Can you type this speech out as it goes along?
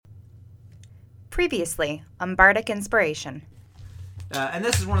Previously on Bardic Inspiration. And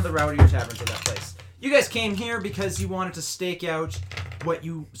this is one of the rowdier taverns of that place. You guys came here because you wanted to stake out what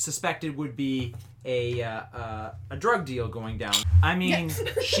you suspected would be a drug deal going down. I mean,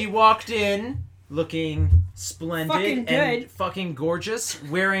 she walked in looking splendid and fucking gorgeous,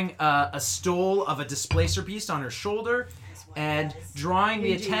 wearing a stole of a displacer beast on her shoulder, and drawing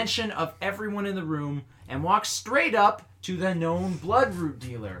the attention of everyone in the room, and walked straight up to the known bloodroot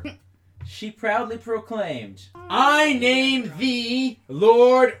dealer. She proudly proclaimed, "I name thee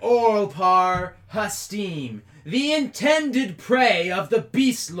Lord Orlpar Hustim, the intended prey of the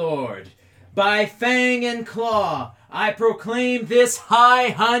Beast Lord. By fang and claw, I proclaim this high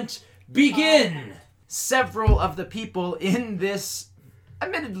hunt begin." Several of the people in this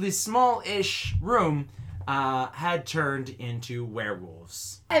admittedly small-ish room had turned into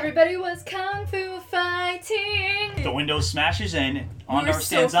werewolves. Everybody was kung fu fighting. The window smashes in. Ondar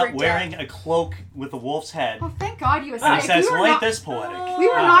stands up wearing a cloak with a wolf's head. Oh, thank God you And escaped. he says, we were "Ain't not, this poetic?" we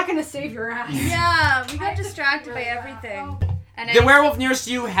were not going to save your ass. Yeah, we got distracted by everything. And The werewolf nearest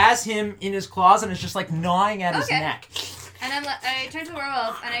you has him in his claws and is just like gnawing at his Okay. neck. And I turn to the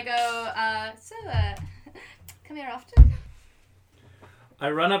werewolf and I go, come here often? I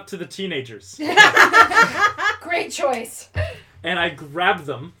run up to the teenagers Great choice. and I grab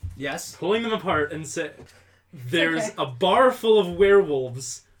them, Yes. pulling them apart, and say, "There's a bar full of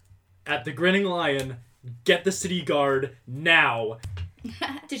werewolves at the Grinning Lion. Get the city guard now."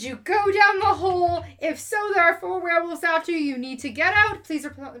 Did you go down the hole? If so, there are 4 werewolves after you. You need to get out. Please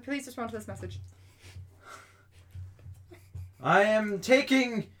respond to this message. I am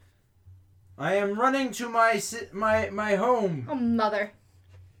running to my home. Oh, mother.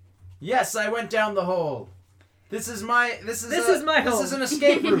 Yes, I went down the hole. This is my home. This is an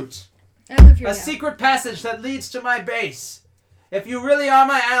escape route. I live here A now. secret passage that leads to my base. If you really are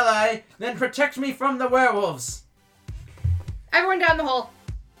my ally, then protect me from the werewolves. Everyone down the hole.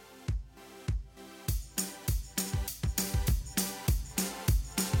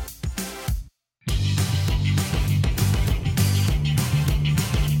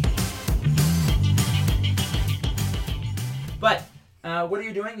 But, what are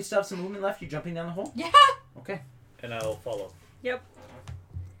you doing? You still have some movement left? You jumping down the hole? Yeah. Okay. And I'll follow. Yep.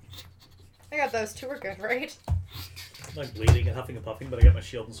 I got those 2 were good, right? I'm like bleeding and huffing and puffing, but I got my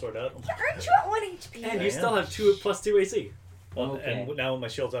shield and sword out. Aren't you at 1 HP? And I you am. still have 2 plus 2 AC. Okay. And now my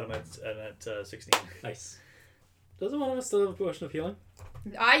shield's out, I'm at 16. Nice. Doesn't one of us still have a potion of healing?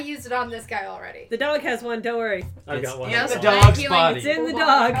 I used it on this guy already. The dog has one, don't worry. I've got one. in the I dog's healing. body. It's in the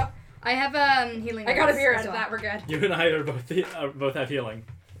dog. I have healing. I got a beer as out of well. that. We're good. You and I are both have healing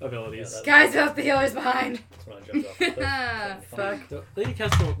abilities. Yeah, Guys, left the healers behind. That's when I jumped off. Fuck. So, Lady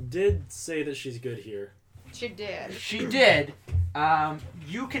Kestrel did say that she's good here. She did. She did.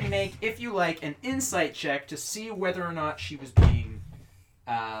 You can make, if you like, an insight check to see whether or not she was being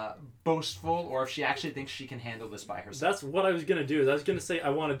boastful, or if she actually thinks she can handle this by herself. That's what I was gonna do. Is I was gonna say I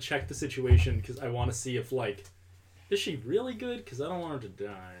want to check the situation because I want to see if is she really good? Because I don't want her to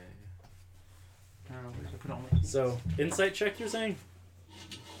die. So insight check, you're saying?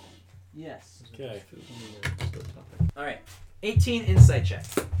 Yes. Okay. All right. 18 insight check.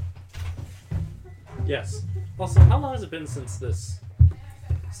 Yes. Also, how long has it been since this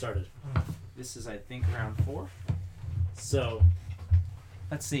started? This is, I think, round 4. So,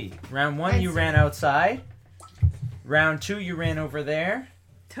 Let's see. Round 1, you ran outside. Round 2, you ran over there.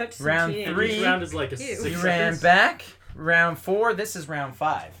 Touch some Round teenagers. 3, each round is like a Ew. 6 you seconds. ran back. Round 4, this is round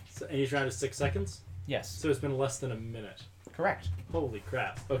 5. So, and each round is 6 seconds. Yes. So it's been less than a minute. Correct. Holy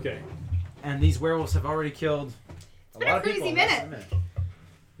crap. Okay. And these werewolves have already killed been lot a of people crazy in less than minute. a minute.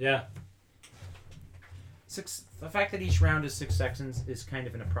 Yeah. The fact that each round is 6 seconds is kind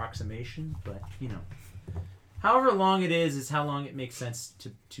of an approximation, but, you know. However long it is how long it makes sense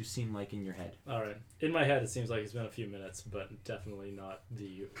to seem like in your head. All right. In my head, it seems like it's been a few minutes, but definitely not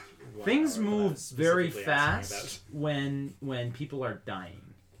the 1 Things hour that I move was very specifically asking fast when people are dying.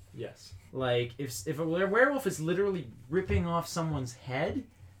 about. Yes. Like, if a werewolf is literally ripping off someone's head,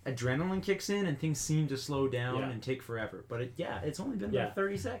 adrenaline kicks in and things seem to slow down and take forever. But it's only been about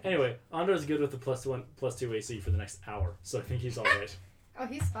 30 seconds. Anyway, Andra's good with the +2 AC for the next hour, so I think he's all right. Oh,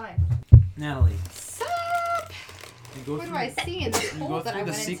 he's fine. Natalie, Sup? you go What do through, I see in this you hole go that I through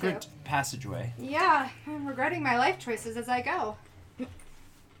the went secret into? passageway. Yeah, I'm regretting my life choices as I go.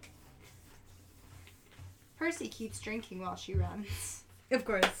 Percy keeps drinking while she runs. Of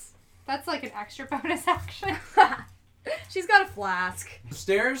course. That's like an extra bonus action. She's got a flask. The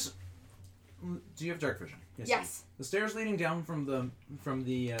stairs. Do you have dark vision? Yes. The stairs leading down from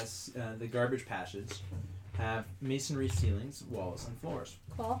the garbage passage have masonry ceilings, walls, and floors.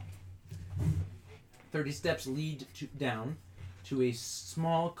 Cool. 30 steps lead down to a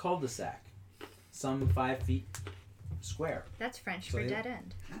small cul-de-sac, some 5 feet square. That's French So for you- dead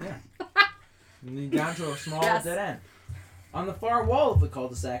end. You lead down to a small Yes. dead end. On the far wall of the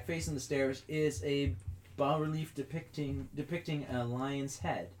cul-de-sac, facing the stairs, is a bas-relief depicting a lion's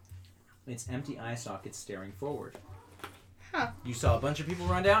head. Its empty eye socket staring forward. Huh. You saw a bunch of people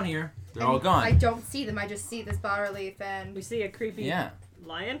run down here. They're all And gone. I don't see them. I just see this bas-relief and We see a creepy Yeah.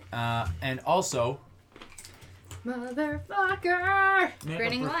 lion. And also, motherfucker. make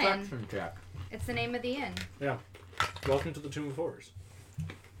Grinning a lion. perception check. It's the name of the inn. Welcome to the Tomb of Horrors.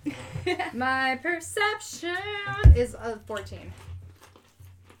 My perception is a 14.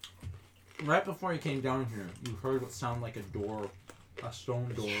 Right before you came down here, you heard what sounded like a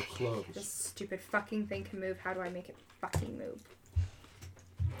stone door close. This stupid fucking thing can move. How do I make it fucking move?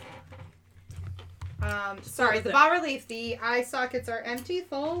 Sorry, with the it. bas-relief, the eye sockets are empty,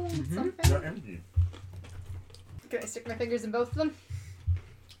 full, something. They're empty. Can I stick my fingers in both of them?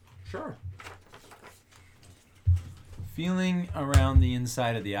 Sure. Feeling around the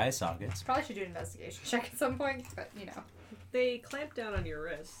inside of the eye sockets. Probably should do an investigation check at some point, but you know. They clamp down on your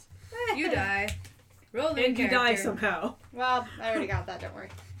wrists. You die. Roll the And you die character. somehow. Well, I already got that, don't worry.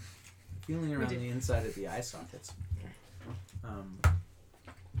 Feeling around did. the inside of the eye sockets.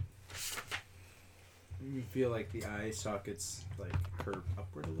 You feel like the eye sockets like curve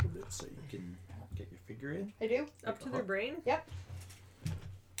upward a little bit so you can get your figure in. I do? Up to their brain. Can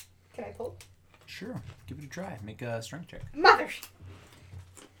I pull? Sure. Give it a try. Make a strength check. Mother!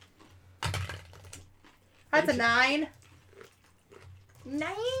 That's a 9.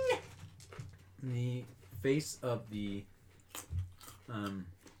 9? The face of the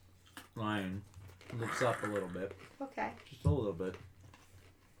lion lifts up a little bit. Okay. Just a little bit.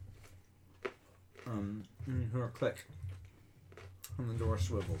 And you hear a click. And the door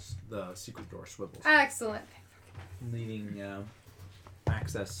swivels. The secret door swivels. Excellent. Leading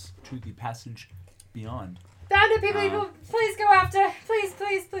access to the passage beyond. Found it, people! Please go after! Please,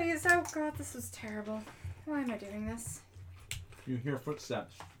 please, please! Oh god, this is terrible. Why am I doing this? You hear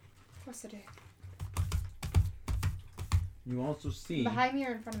footsteps. What's it do? You also see Behind me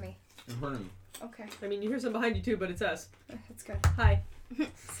or in front of me? in front of you. Okay, I mean, you hear some behind you too, but it's us. that's good. Hi.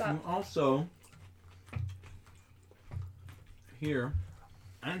 So, You also hear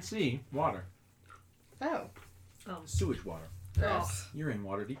and see water. oh, Sewage water. gross. You're in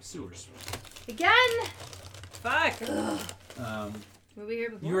water deep sewers. Again? Fuck. Were we here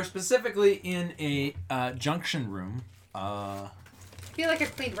before? You are specifically in a junction room. I feel like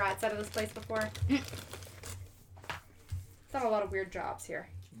I've cleaned rats out of this place before. Done a lot of weird jobs here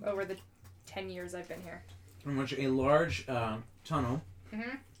over the 10 years I've been here. in which a large tunnel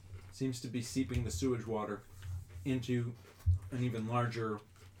Mm-hmm. seems to be seeping the sewage water into an even larger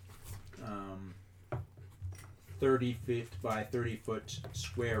 30 feet by 30 foot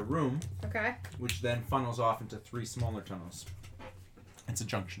square room, Okay. which then funnels off into 3 smaller tunnels. It's a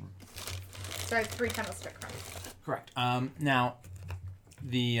junction room. So I have 3 tunnels to pick from. Correct. Now,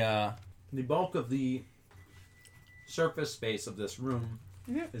 the bulk of the surface space of this room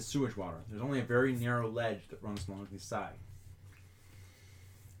Mhm. is sewage water. There's only a very narrow ledge that runs along the side.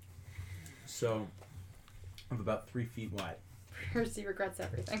 So, of about 3 feet wide. Percy regrets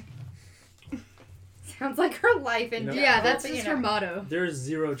everything. Sounds like her life in You know- general, Yeah, that's but, just you her know. motto. There's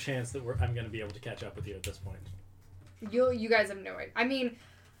zero chance that I'm going to be able to catch up with you at this point. You guys have no idea. I mean,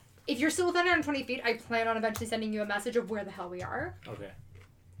 if you're still within 120 feet, I plan on eventually sending you a message of where the hell we are. Okay.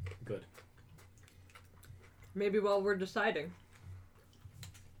 Good. Maybe while we're deciding.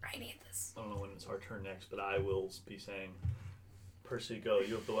 I need this. I don't know when it's our turn next, but I will be saying, Percy, go.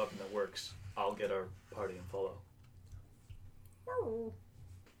 You have the weapon that works. I'll get our party and follow.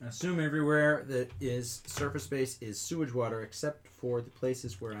 Assume everywhere that is surface space is sewage water, except for the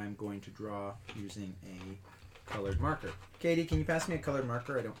places where I'm going to draw using a colored marker. Katie, can you pass me a colored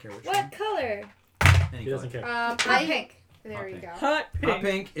marker? I don't care which one. What color? Any He doesn't color. care. Hot pink. There Hot you pink. go. Hot Hot pink.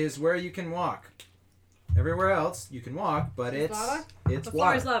 pink is where you can walk. Everywhere else you can walk, but Is it's lava? it's The floor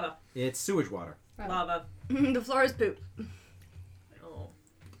water. is lava. It's sewage water. Oh. Lava. The floor is poop. Oh.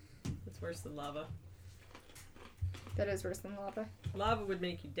 That's worse than lava. That is worse than lava. Lava would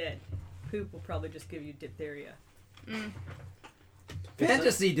make you dead. Poop will probably just give you diphtheria.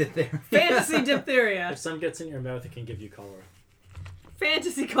 Fantasy did there. Fantasy diphtheria. If some gets in your mouth, it can give you cholera.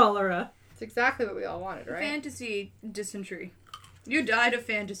 Fantasy cholera. It's exactly what we all wanted, right? Fantasy dysentery. You died of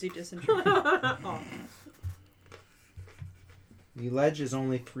fantasy dysentery. Oh. The ledge is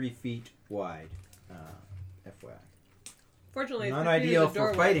only 3 feet wide. FYI. Fortunately, Not 3 feet is ideal a for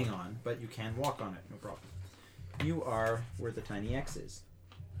doorway. fighting on, but you can walk on it, no problem. You are where the tiny X is.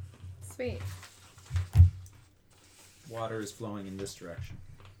 Sweet. Water is flowing in this direction.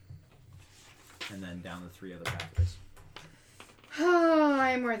 And then down the 3 other pathways. Oh,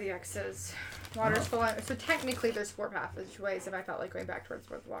 I'm where the X is. Water's flowing. So technically there's 4 passageways if I felt like going back towards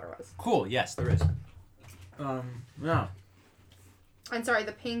where the water was. Cool, yes, there is. Yeah. I'm sorry,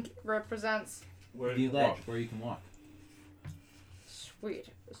 the pink represents... Where The you ledge walk. where you can walk. Sweet.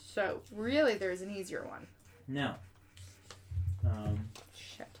 So, really there's an easier one. Now,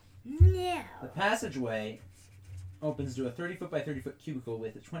 Shit. No. the passageway opens to a 30-foot by 30-foot cubicle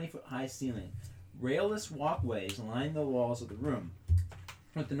with a 20-foot high ceiling. Railless walkways line the walls of the room,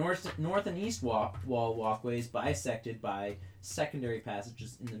 with the north and east wall walkways bisected by secondary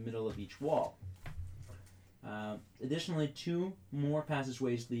passages in the middle of each wall. Additionally, 2 more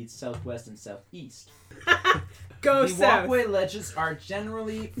passageways lead southwest and southeast. Go The south. walkway ledges are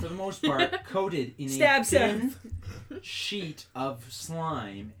generally, for the most part, coated in Stab a thin sheet of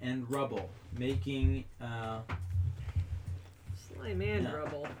slime and rubble, making Slime and Yeah.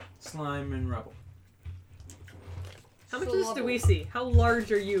 rubble. slime and rubble. How much of this do we see? How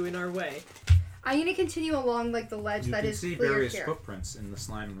large are you in our way? I need to continue along like the ledge You that can is see clear various here. footprints in the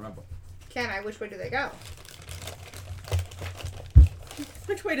slime and rubble. Can I? Which way do they go?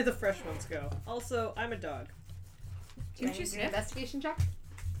 Which way do the fresh ones go? Also, I'm a dog. Do you choose an investigation check?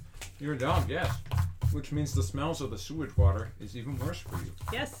 You're a dog, yes. Which means the smells of the sewage water is even worse for you.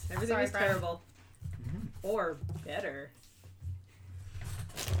 Yes, everything Sorry, is Brian. terrible. Or better.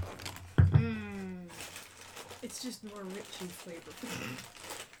 It's just more rich and flavorful.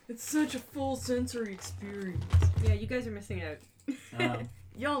 It's such a full sensory experience. Yeah, you guys are missing out.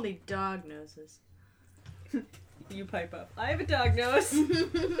 Y'all need dog noses. You pipe up. I have a dog nose.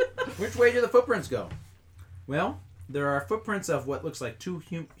 Which way do the footprints go? Well, there are footprints of what looks like 2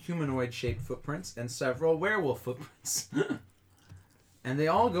 humanoid-shaped footprints and several werewolf footprints. And they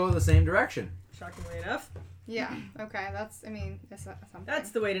all go the same direction. Shockingly enough. Yeah. Okay. That's. I mean, it's not something. That's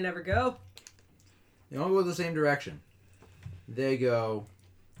the way to never go. They all go the same direction. They go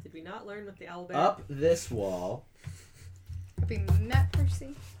Did we not learn with the owlbear? up this wall, Have we met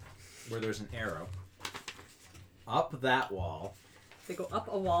Percy? where there's an arrow, up that wall, They go up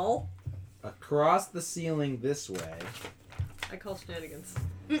a wall. across the ceiling this way, I call shenanigans.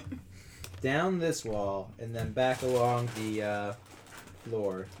 down this wall, and then back along the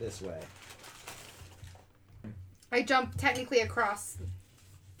floor this way. I jump technically across.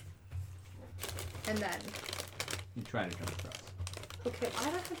 And then. You try to jump across. Okay, I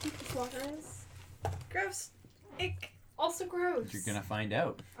don't know how deep this water is. Gross. Ick. Also gross. You're gonna find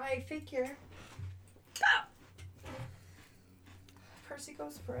out. I figure. Percy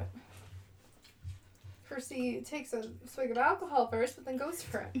goes for it. Percy takes a swig of alcohol first, but then goes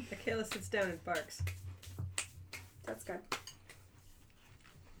for it. Michaela sits down and barks. That's good.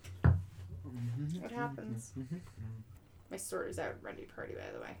 What happens? My sword is out, ready to party,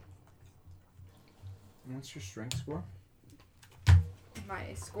 by the way. What's your strength score?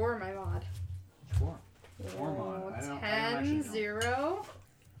 My score, my mod. 4. 4 mod. I don't actually 10, know. 0.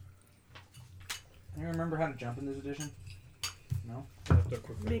 Do you remember how to jump in this edition? No? I have to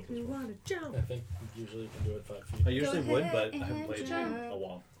quickly Make look me as well. wanna jump. I think you usually can do it 5 feet. I usually would, but I haven't played it in a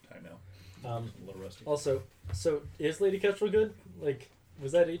long time now. A little rusty. Also, so is Lady Kestrel good? Like,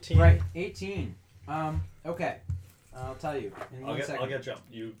 was that 18? Right, 18. Okay. I'll tell you in one second. I'll get jump.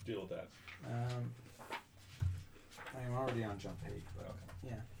 You deal with that. I'm already on jump page, but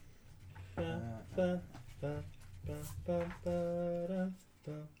okay.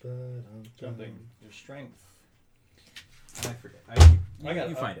 Jumping. Your strength. I forget. I got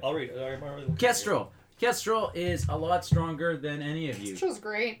you find it. I'll read it. I'm already looking Kestrel. Kestrel is a lot stronger than any of you. Kestrel's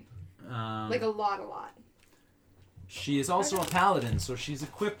great. Like a lot. She is also a paladin, so she's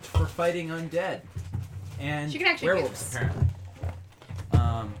equipped for fighting undead and She can actually werewolves, boost. apparently.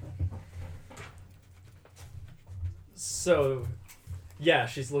 So, yeah,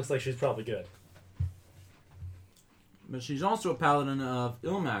 she looks like she's probably good. But she's also a paladin of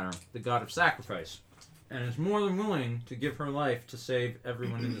Ilmater, the god of sacrifice, and is more than willing to give her life to save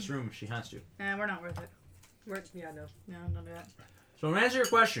everyone in this room if she has to. We're not worth it. Yeah, no. No, don't do that. So to answer your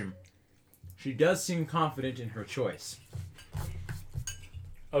question, she does seem confident in her choice.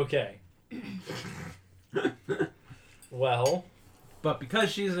 Okay. Well, But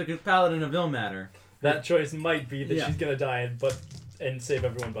because she's a paladin of Ilmater, that choice might be that Yeah. she's gonna die and save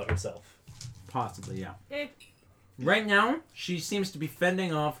everyone but herself. possibly, yeah. Eh. Right now, she seems to be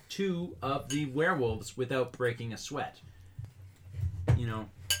fending off 2 of the werewolves without breaking a sweat. You know,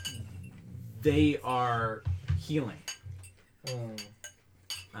 they are healing.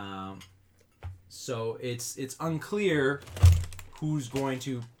 So it's unclear who's going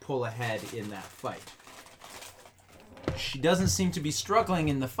to pull ahead in that fight. She doesn't seem to be struggling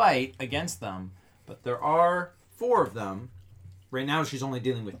in the fight against them, but there are 4 of them. Right now she's only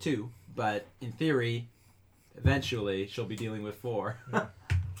dealing with 2, but in theory, eventually she'll be dealing with 4.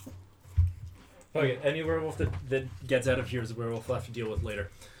 Okay, any werewolf that gets out of here is a werewolf we'll have to deal with later.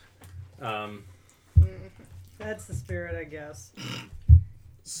 That's the spirit, I guess.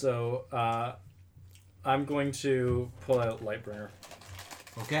 So, I'm going to pull out Lightbringer.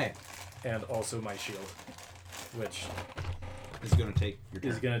 Okay. And also my shield, which is going to take your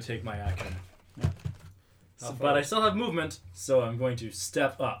turn. Is going to take my action. Yeah. But I still have movement, so I'm going to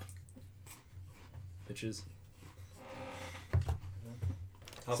step up. Bitches.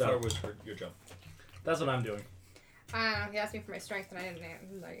 How far was your jump? That's what I'm doing. He asked me for my strength, and I didn't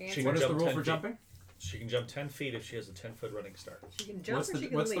answer. What is the rule for jumping? She can jump 10 feet if she has a 10-foot running start. She can jump or she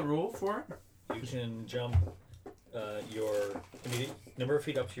can What's leap. the rule for it? You can jump your immediate number of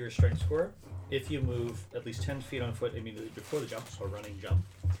feet up to your strength score if you move at least 10 feet on foot immediately before the jump, so a running jump.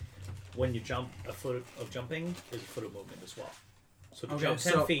 When you jump, a foot of jumping is a foot of movement as well. So to jump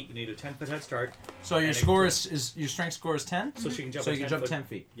 10 feet, you need a 10-foot head start. So your score is your strength score is 10? So she can jump. So you can jump 10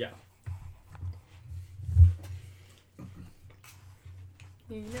 feet. Yeah.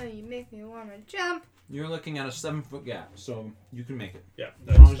 You know you make me want to jump. You're looking at a 7-foot gap, so you can make it. Yeah.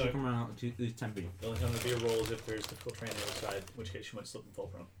 As long as you come around to these 10 feet. The only time there'll be a roll is if there's difficult terrain on the other side, in which case you might slip and fall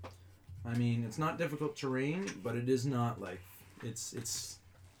prone. I mean, it's not difficult terrain, but it is not like it's.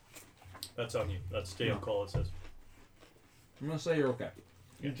 That's on you. That's day on call. It says. I'm gonna say you're okay.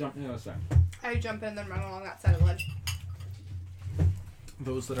 You jump the other side. I jump in and then run along that side of the ledge.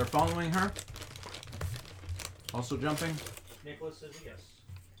 Those that are following her, also jumping. Nicholas says yes.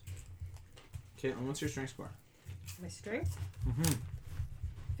 Caitlin, what's your strength score? My strength? Mm-hmm.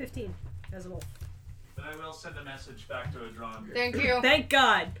 15 as a wolf. But I will send a message back to Adron. Thank you. Thank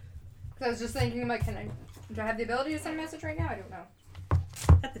God. I was just thinking, like, do I have the ability to send a message right now? I don't know.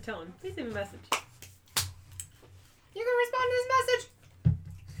 At the tone. Please leave a message. You can respond to this message.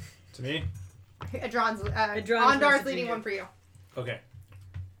 To me? Adron's Adron's Ondar's messaging leading you. one for you. Okay.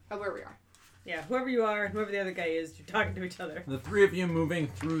 Of where we are. Yeah, whoever you are and whoever the other guy is, you're talking to each other. The 3 of you moving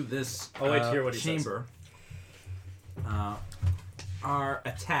through this I'll wait to hear what he chamber are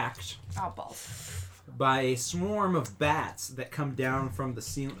attacked by a swarm of bats that come down from the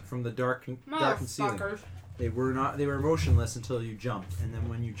ceiling, from the darkened ceiling. Motherfuckers. They were motionless until you jumped, and then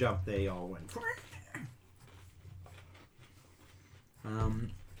when you jumped, they all went.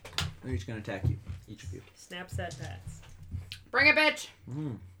 They're each going to attack you, each of you. Snaps that bats. Bring it, bitch.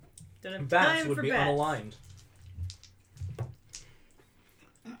 Mm. Don't have Bats time would for be bats. unaligned.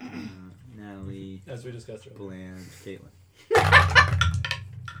 Natalie, as we discussed earlier. Bland, Caitlin.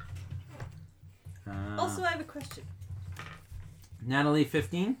 Also, I have a question. Natalie,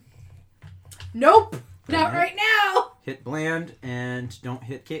 15. Nope. Not Alright. right now. Hit Bland and don't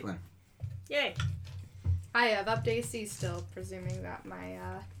hit Caitlin. Yay. I have up to AC still, presuming that my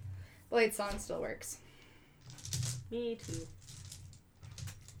blade song still works. Me too.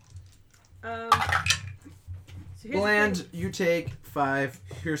 So here's Bland, the thing. you take 5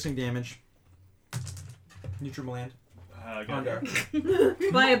 piercing damage. Neutral Bland.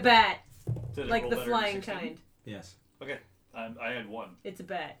 Ondar. By a bat. Did it Like roll the better than flying 16? kind. Yes. Okay. I had 1. It's a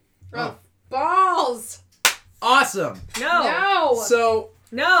bat. Oh. Balls! Awesome! No! No! So,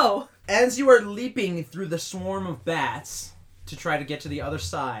 No! as you are leaping through the swarm of bats to try to get to the other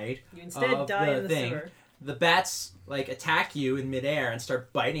side You instead of die the in the thing, sewer. the bats like attack you in midair and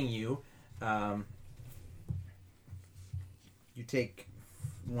start biting you. You take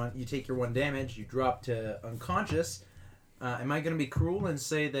your 1 damage. You drop to unconscious. Am I going to be cruel and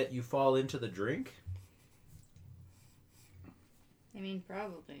say that you fall into the drink? I mean,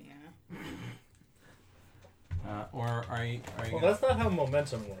 probably, yeah. Or are you? Well, that's not how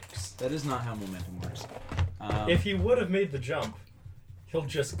momentum works. That is not how momentum works. If he would have made the jump, he'll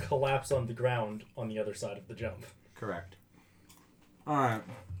just collapse on the ground on the other side of the jump. Correct. All right.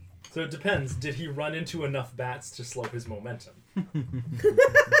 So it depends. Did he run into enough bats to slow his momentum?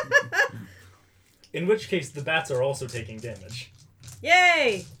 In which case, the bats are also taking damage.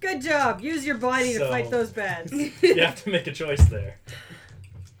 Yay! Good job! Use your body to So- fight those bats. You have to make a choice there.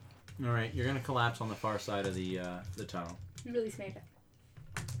 All right. You're gonna collapse on the far side of the tunnel. Release made it.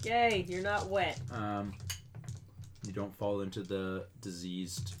 Yay, you're not wet. You don't fall into the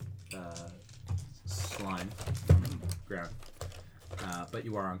diseased slime on the ground, but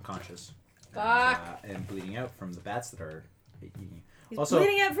you are unconscious. Fuck. And bleeding out from the bats that are eating you. He's Also,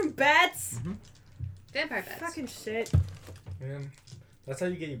 bleeding out from bats? Vampire bats. Fucking shit. Man, that's how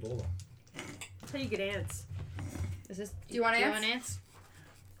you get Ebola. That's how you get ants. Is this? Do you want ants? ants?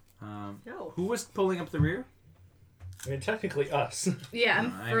 No. Who was pulling up the rear? I mean, technically us. Yeah,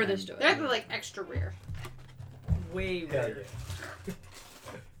 I'm I- furthest away. They're like extra rare. Way Hell rare.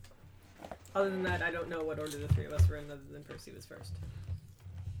 Other than that, I don't know what order the three of us were in, other than Percy was first.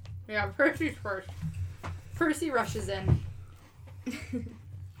 Yeah, Percy's first. Percy rushes in.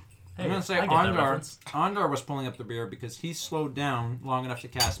 I'm gonna say I get that Ondar. reference. Ondar was pulling up the beer because he slowed down long enough to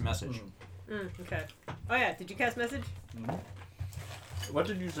cast message. Okay. Oh yeah, did you cast message? What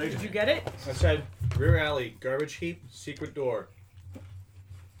did you say Did to you me? get it? I said, rear alley, garbage heap, secret door.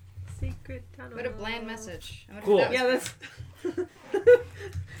 Secret tunnel. What a bland message. I wonder if Cool. that was Yeah, that's...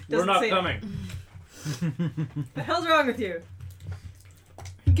 We're Doesn't not say it. coming. The hell's wrong with you?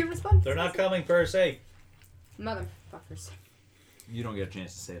 Good response. They're not coming per se. Motherfuckers. You don't get a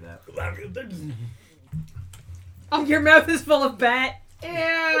chance to say that. Oh, your mouth is full of bat. Ew.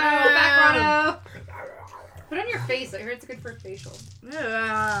 back on Put it on your face. I heard it's good for facial.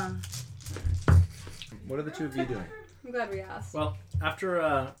 Yeah. What are the two of you doing? I'm glad we asked. Well, after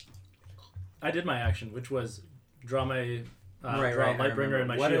I did my action, which was draw my draw I Lightbringer remember. and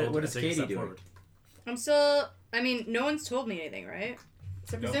my What shield. what is and take a Katie step doing? forward. I'm still. I mean, no one's told me anything, right?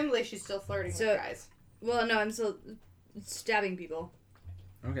 So presumably she's still flirting So- with guys. Well, no, I'm still stabbing people.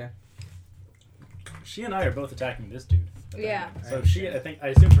 Okay. She and I are both attacking this dude. Yeah. So I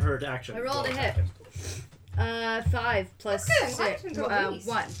assume for her to action. I rolled we'll a attack hit. him. 5 plus Okay, I'm glad 6. you didn't roll these.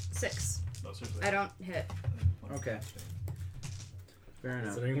 1. 6. I don't hit. Okay. Fair enough.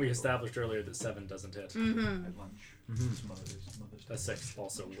 Considering we established earlier that 7 doesn't hit. Mm-hmm. A 6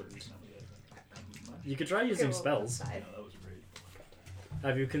 also wouldn't. You could try using spells.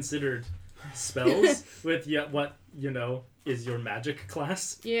 Have you considered spells with what is your magic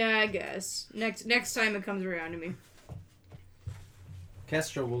class? Yeah, I guess. Next time it comes around to me.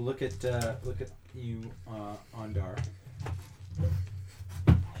 Kestrel will look at you, Ondar.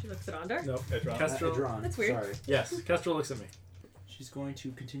 She looks at Ondar. Nope. Kestrel. Adron, That's weird. Sorry. Yes, Kestrel looks at me. She's going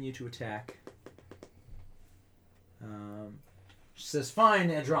to continue to attack. She says, "Fine,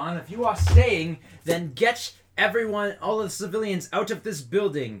 Adron. If you are staying, then get all the civilians out of this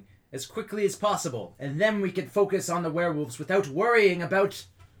building as quickly as possible, and then we can focus on the werewolves without worrying about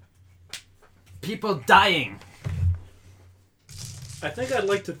people dying." I think I'd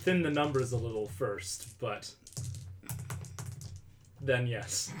like to thin the numbers a little first, but then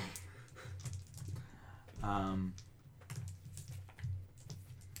yes.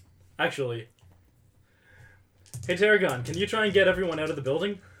 Actually, hey Tarragon, can you try and get everyone out of the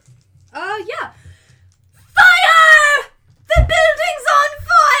building? Yeah. Fire! The building's on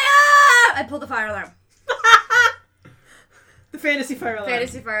fire! I pulled the fire alarm. The fantasy fire alarm.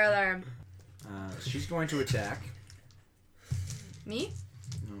 Fantasy fire alarm. She's going to attack. Me?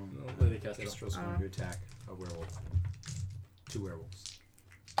 No, Lady Kestrel. Kestrel's going to attack a werewolf. 2 werewolves.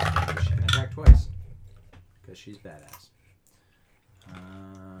 She can attack twice. Because she's badass.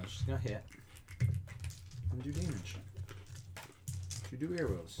 She's going to hit. And do damage. 2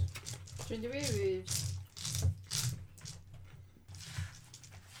 werewolves.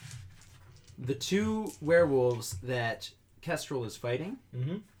 The 2 werewolves that Kestrel is fighting,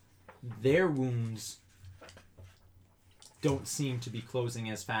 their wounds don't seem to be closing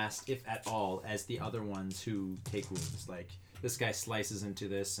as fast, if at all, as the other ones who take wounds. Like, this guy slices into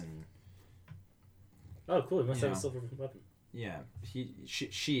this and... Oh, cool. He must have Yeah. a silver weapon. Yeah,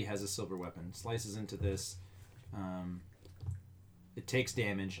 she has a silver weapon. Slices into this. It takes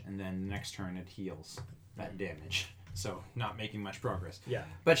damage, and then the next turn it heals that damage. So, not making much progress. Yeah.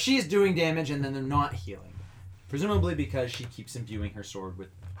 But she's doing damage, and then they're not healing. Presumably because she keeps imbuing her sword with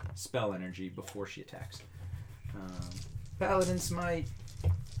spell energy before she attacks. Paladin Smite.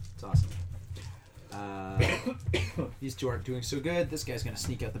 It's awesome. These 2 aren't doing so good. This guy's going to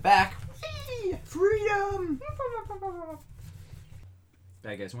sneak out the back. Whee! Freedom!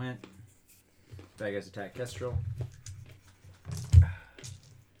 Bad guys went. Bad guys attack Kestrel.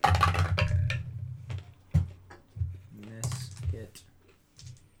 Miss hit.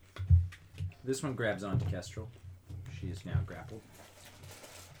 This one grabs onto Kestrel. She is now grappled.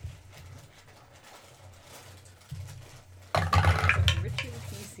 Richard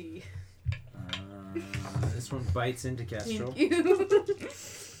PC. This one bites into Kestrel. She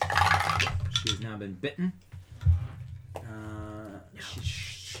has now been bitten.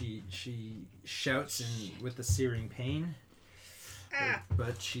 She shouts with the searing pain,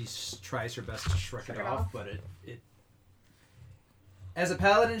 but she tries her best to shrug it off. But it as a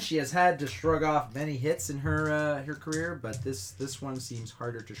paladin, she has had to shrug off many hits in her career, but this one seems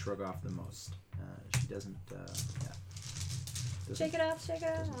harder to shrug off the most. She doesn't. Shake it off, shake it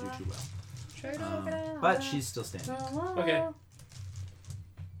off. Doesn't do too well. Shake it But she's still standing. Okay.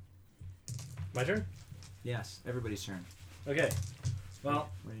 My turn? Yes, everybody's turn. Okay. Well,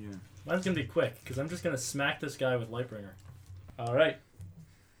 What are you doing? mine's gonna be quick because I'm just gonna smack this guy with Lightbringer. All right.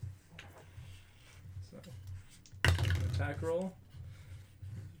 So, attack roll.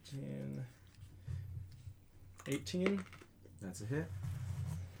 18. That's a hit.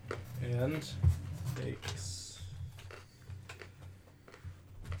 And takes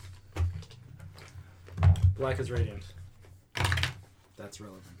black is radiant. That's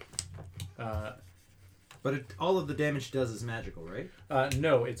relevant. Uh, But all of the damage does is magical, right?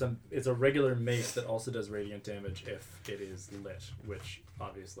 no, it's a regular mace that also does radiant damage if it is lit, which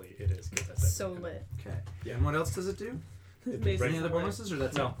obviously it is. 'Cause that's So lit. Okay. Yeah. And what else does it do? Basically Any other lit. bonuses, or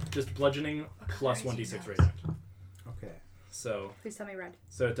that's No, just bludgeoning plus 1d6 radiant. Okay. So Please tell me red.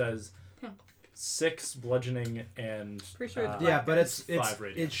 it does 6 bludgeoning and Pretty sure it's Yeah, but it's 5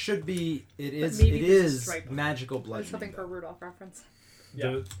 radiant. it should be it is maybe it there's a is stripe on it. magical I was bludgeoning. hoping for a Rudolph reference.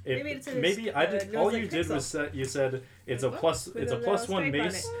 Yeah. Maybe it's in his, maybe I did. nose All like you did Pixel. was you said it's a What? plus. With It's a a plus little 1 stripe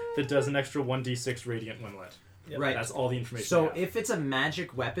on mace that does an extra 1d6 radiant when lit. Right. That's all the information. So I have. if it's a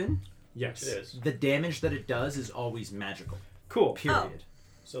magic weapon, yes, It is. the damage that it does is always magical. Cool. Period.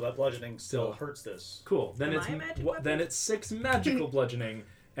 So that bludgeoning still So- hurts this. Cool. Then Am it's I a magic then weapon? it's 6 magical bludgeoning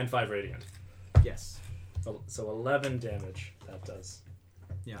and 5 radiant. Yes. So 11 damage that does.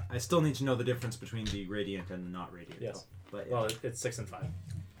 Yeah. I still need to know the difference between the radiant and the not radiant. Yes. though. But Well, it's 6 and 5.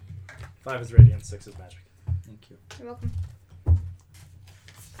 5 is radiant, 6 is magic. thank you. You're welcome.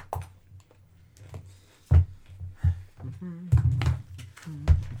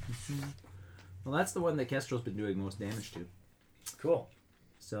 Well, that's the one that Kestro's been doing most damage to. Cool.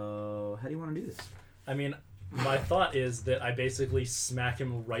 So how do you want to do this? I mean, my thought is that I basically smack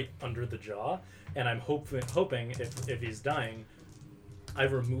him right under the jaw, and I'm hoping if he's dying, I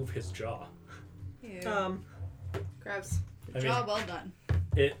remove his jaw. Ew. Gross. I mean, Job well done.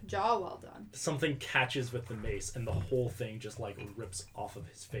 Jaw well done. something catches with the mace, and the whole thing just like rips off of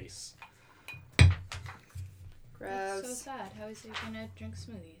his face. That's so Gross. sad. How is he gonna drink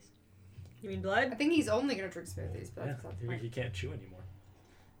smoothies? You mean I blood? think he's only gonna drink smoothies, but Yeah, that's he, fine. he can't chew anymore.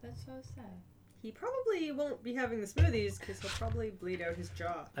 That's so sad. He probably won't be having the smoothies because he'll probably bleed out his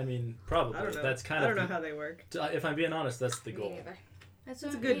jaw. I mean, probably. I don't know. That's kind I of. don't know how they work. If I'm being honest, that's the Me goal. neither. That's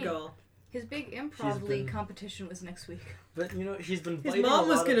It's a what I good mean. goal. His big improv She's league been- competition was next week. But you know, he's been His biting mom a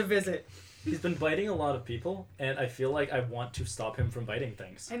was lot gonna of, visit. He's been biting a lot of people, and I feel like I want to stop him from biting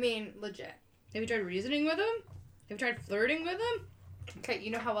things. I mean, legit. Have you tried reasoning with him? Have you tried flirting with him? Okay,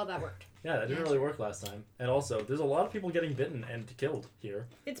 you know how well that worked. Yeah, that didn't really work last time. And also, there's a lot of people getting bitten and killed here.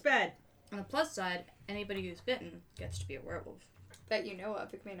 It's bad. On the plus side, anybody who's bitten gets to be a werewolf. That you know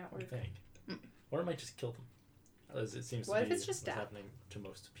of. It may not I work. think. Or it might just kill them. As it seems What to if be it's just what's death? happening to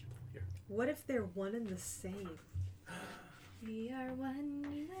most people here. What if they're one and the same? We are one,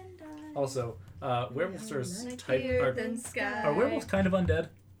 you and I. Also, werewolves are Like type. the earth Are, and sky. are werewolves kind of undead?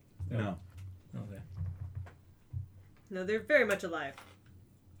 No. Okay. No, they're very much alive.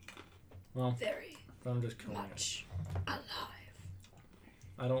 Well, Very I'm just killing it. much alive.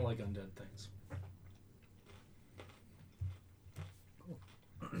 I don't like undead things.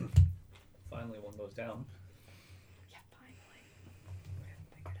 Finally, one goes down. Yeah, finally.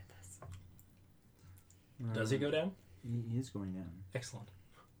 We're good at this. Does he go down? He is going down. Excellent.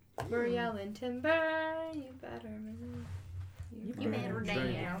 We're yelling timber. You better move. You I'm better trying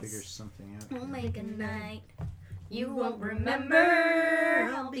to dance. figure something out. We'll make a night. You won't remember.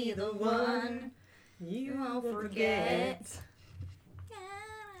 I'll be the one. You won't forget.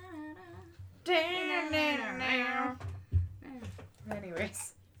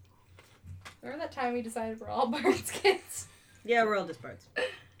 Anyways. Remember that time we decided we're all Bards kids? Yeah, we're all just bards.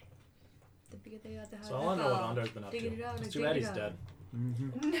 So I want to know what Andar's been up Dig to. it out, It's dig too bad it he's out. dead.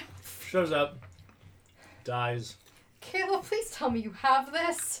 Mm-hmm. No. Shows up. Dies. Kayla, please tell me you have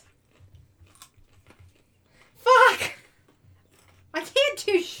this. Fuck! I can't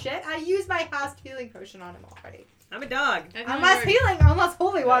do shit. I used my house healing potion on him already. I'm a dog. Unless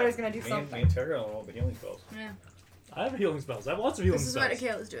holy water is gonna do Me something. and Terra don't know the healing spells. Yeah. I have healing spells. I have lots of healing This is spells. what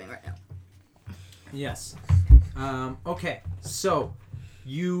Akela is doing right now. Yes. Okay, so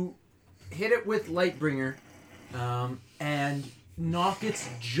you hit it with Lightbringer and knock its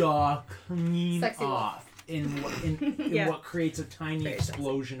jaw clean Sexy wolf. off in Yeah. what creates a tiny Very sexy.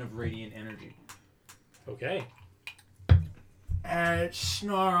 explosion of radiant energy. Okay. And it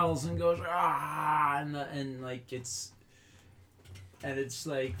snarls and goes and like it's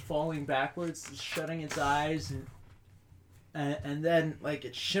like falling backwards, shutting its eyes, and then like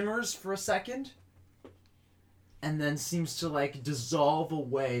it shimmers for a second, and then seems to like dissolve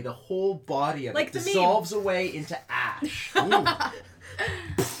away. The whole body of Like it the meme. dissolves away into ash.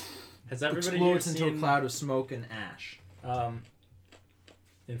 Has everybody here explodes into a seen cloud of smoke and ash.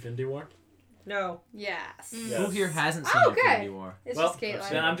 Infinity War? No. Yes. Yes. Who here hasn't seen Oh, okay. Infinity War? It's Well, just Caitlin.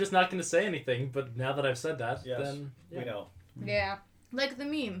 then I'm just not going to say anything, but now that I've said that, Yes. then... We know. Yeah. Like the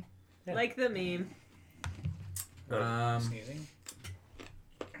meme. Yeah. Like the meme. Sneezing.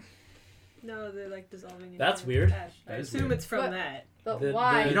 No, they're like dissolving. That's in weird. ash. I That is assume weird. it's from But- that. But The-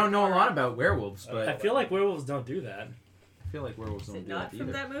 why? You don't know a lot about werewolves, but I feel like werewolves don't do that. I feel like werewolves Is don't it do not that from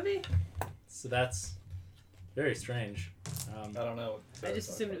either. that movie? So that's very strange. I don't know. I just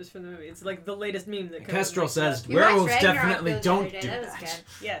assumed it was from the movie. It's like the latest meme that comes. Kestrel says You watched werewolves Ragnarok definitely the other don't day. do That was that.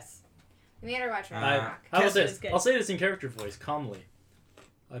 good. Yes. We made her watch Uh, Ragnarok. How about Kestrel this? is good. I'll say this in character voice, calmly.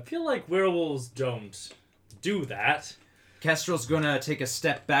 I feel like werewolves don't do that. Kestrel's gonna take a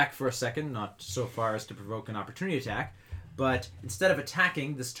step back for a second, not so far as to provoke an opportunity attack, but instead of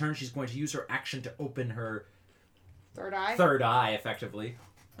attacking this turn, she's going to use her action to open her Third eye. third eye, effectively. Is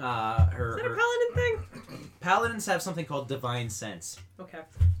that a paladin thing? Paladins have something called divine sense, Okay.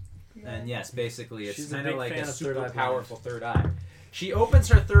 and yes, basically it's She's a kind of big like fan a of super third eye powerful third eye. She opens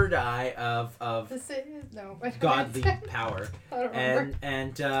her third eye of This is no. I don't godly understand. power, I don't remember.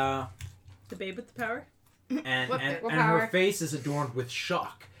 and The babe with the power? and What and power? her face is adorned with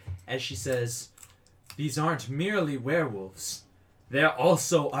shock as she says, "These aren't merely werewolves. They're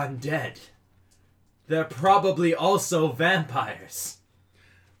also undead. They're probably also vampires.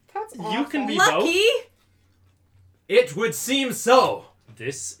 That's You awful. can be Lucky! It would seem so."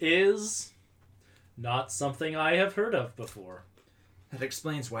 This is not something I have heard of before. That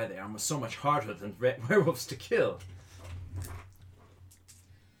explains why they are so much harder than werewolves to kill.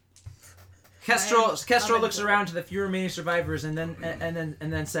 Kestrel looks around to the few remaining survivors and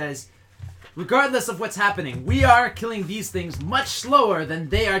then says, "Regardless of what's happening, we are killing these things much slower than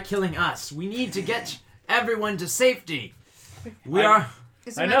they are killing us. We need to get everyone to safety. We are."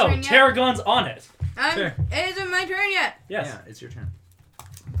 Is it I my know, turn yet? Tarragon's on it. Sure. It isn't my turn yet. Yes. Yeah, it's your turn.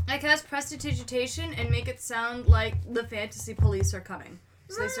 I cast Prestidigitation and make it sound like the fantasy police are coming.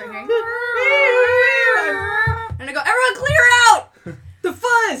 So they start hearing. And I go, everyone clear out! The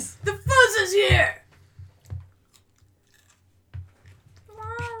fuzz! The fuzz is here!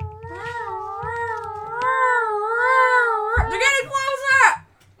 They're getting closer!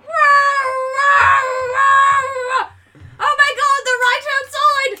 Oh my god, the right hand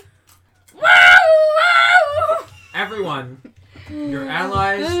side! Everyone, your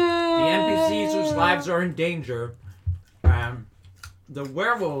allies, the NPCs whose lives are in danger, the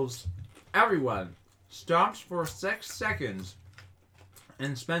werewolves, everyone, stops for 6 seconds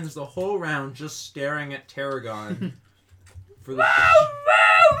and spends the whole round just staring at Tarragon for the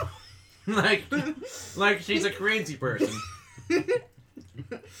like she's a crazy person.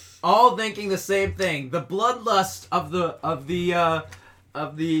 All thinking the same thing. The bloodlust of the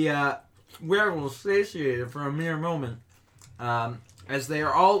werewolves satiated for a mere moment, as they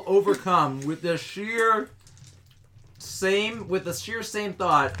are all overcome with the sheer same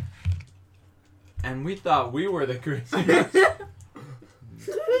thought. And we thought we were the crazy ones.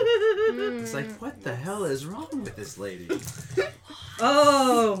 It's like, what the hell is wrong with this lady?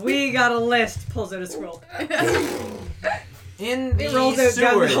 Oh, we got a list. Pulls out a scroll. In the It rolls out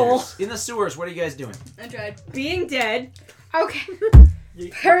down the hole. sewers. In the sewers, what are you guys doing? I tried. Being dead. Okay. You,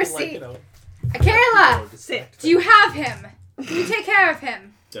 Percy. Like, you know, Kayla, Sit. do you have him? Can you take care of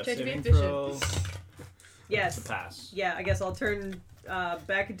him? Try to be saving efficient. throw. Yes. Pass. Yeah, I guess I'll turn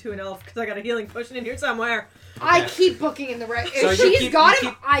back into an elf because I got a healing potion in here somewhere. I keep booking in the right. If So you she's keep- got you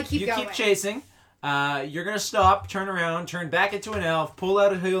him, I keep you going. keep chasing. You're gonna stop, turn around, turn back into an elf, pull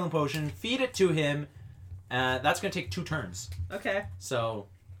out a healing potion, feed it to him. That's gonna take 2 turns. Okay. So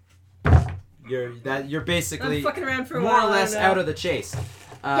you're basically I'm fucking around for a more while. or less and, out of the chase.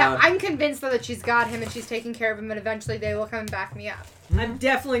 Yeah, I'm convinced though that she's got him and she's taking care of him, and eventually they will come and back me up. I'm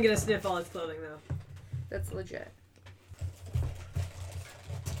definitely gonna sniff all his clothing though. That's legit.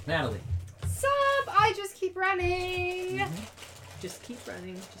 Natalie. Sup? I just keep running. Just keep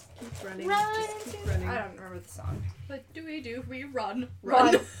running. Just keep running. Run. Just keep running. I don't remember the song. What do? We run.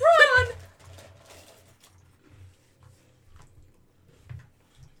 Run. Run.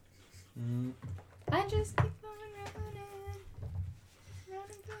 I just keep on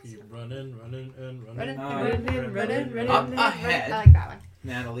Keep running, running, and running. running. Up I ahead, like that one.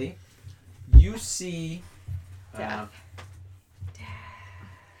 Natalie, you see. Death.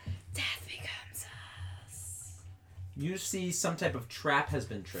 Death becomes us. You see some type of trap has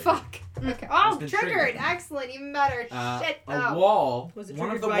been triggered. Fuck. Okay. Oh, been triggered. triggered. Excellent. Even better. Shit. A Oh. wall. Was it One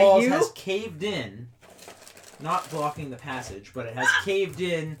of triggered the by walls you? has caved in, not blocking the passage, but it has caved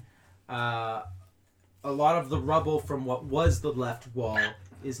in. A lot of the rubble from what was the left wall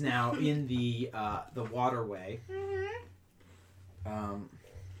is now in the waterway.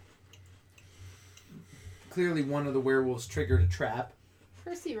 Clearly, one of the werewolves triggered a trap.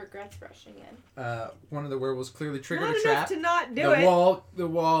 Percy regrets rushing in. One of the werewolves clearly triggered Not a enough trap. to not do it. The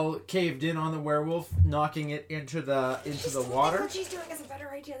wall caved in on the werewolf, knocking it into the water. What she's doing is a better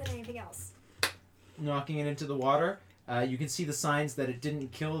idea than anything else. Knocking it into the water. You can see the signs that it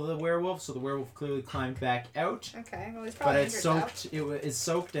didn't kill the werewolf, so the werewolf clearly climbed back out. Okay, well, he's But probably it's injured now. soaked. It's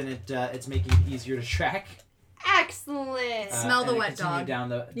soaked, and it's making it easier to track. Excellent. Smell the and it wet continued dog. Down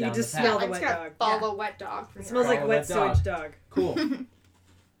the, You down just the smell path. the I'm just wet gonna dog. follow wet dog. It smells like Follow wet that dog. sewage dog, Cool.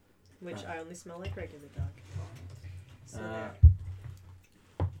 which I only smell like regular dog. So there.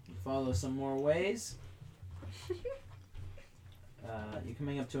 Follow some more ways. You're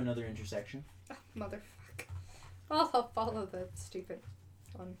coming up to another intersection. Motherfucker. Well, I'll follow the stupid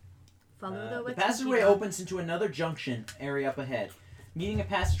one. Follow The wet passageway dog. opens into another junction area up ahead, meeting a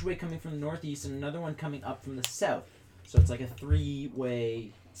passageway coming from the northeast and another one coming up from the south. So it's like a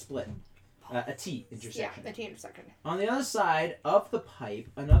three-way split. A T intersection. Yeah, the T intersection. On the other side of the pipe,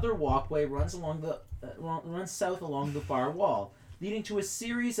 another walkway runs runs south along the far wall, leading to a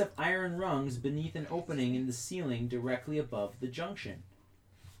series of iron rungs beneath an opening in the ceiling directly above the junction.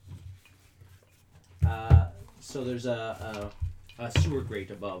 So there's a sewer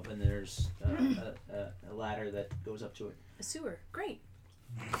grate above, and there's a ladder that goes up to it. A sewer. Great.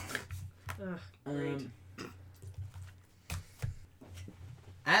 Great.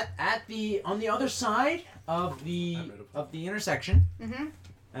 On the other side of the intersection,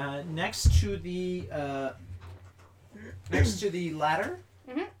 next to the ladder,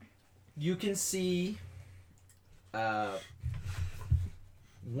 you can see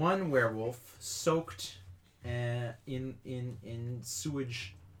one werewolf soaked in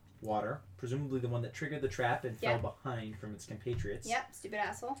sewage water, presumably the one that triggered the trap and fell behind from its compatriots. Yep, stupid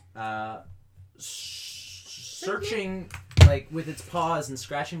asshole. Searching like with its paws and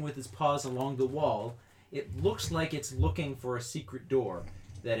scratching with its paws along the wall. It looks like it's looking for a secret door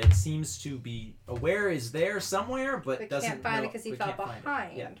that it seems to be aware is there somewhere, but We doesn't can't find know, it because he we fell can't find it.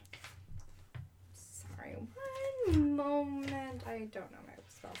 behind. Yeah. Sorry, one moment. I don't know my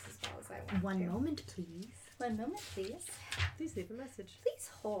spells as well as I want One to. moment, please. One moment, please. Please leave a message. Please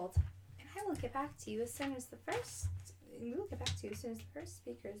hold, and I will get back to you as soon as the first. We will get back to you as soon as the first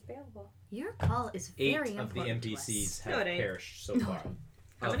speaker is available. Your call is 8 very of the important NPCs to have No, it ain't. perished so No, far. it ain't.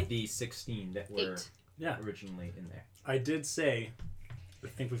 How Of many? the 16 that were 8. Yeah. originally in there. I did say, I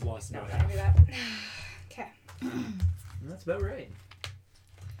think we've lost No, about I half. do that. Okay. That's about right.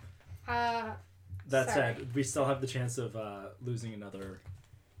 That Sorry. said, we still have the chance of losing another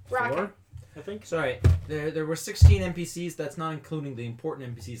Rocket. 4, I think. Sorry, there were 16 NPCs. That's not including the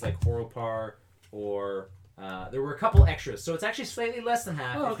important NPCs like Horopar or there were a couple extras. So it's actually slightly less than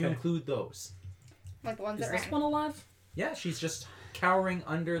half Oh, if you okay. include those. Like the ones Is that this ran. one alive? Yeah, she's just cowering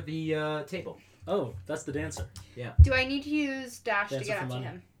under the table. Oh, that's the dancer. Do I need to use dash to Dancer get for up to money.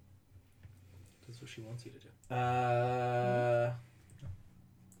 him? That's what she wants you to do.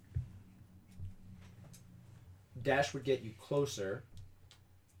 Dash would get you closer.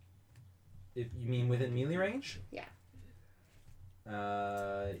 If you mean within melee range? Yeah.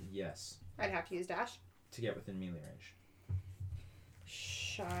 Yes. I'd have to use dash. To get within melee range.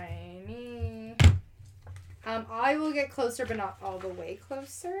 Shiny. I will get closer, but not all the way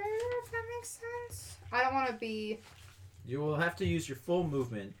closer, if that makes sense. I don't want to be... You will have to use your full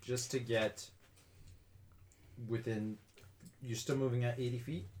movement just to get within... You're still moving at 80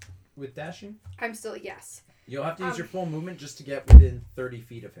 feet with dashing? I'm still... Yes. You'll have to use your full movement just to get within 30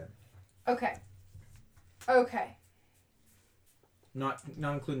 feet of him. Okay. Okay. Not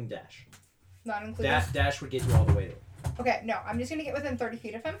including dash. Not including... Dash would get you all the way there. Okay, no. I'm just going to get within 30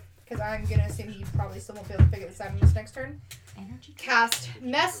 feet of him, because I'm going to assume he probably still won't be able to figure this out in his next turn. Energy. Cast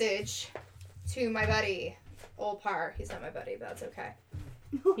message to my buddy. Old Par. He's not my buddy, but that's okay.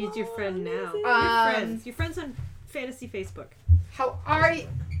 He's your friend now. Um, You're friends. You're friends on Fantasy Facebook. How are you?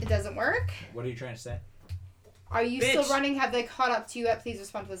 It doesn't work. What are you trying to say? Are you Bitch. still running? Have they caught up to you yet? Please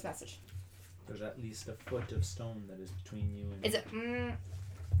respond to this message. There's at least a foot of stone that is between you and... Is it...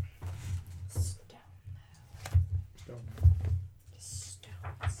 Stone. Stone. Stone.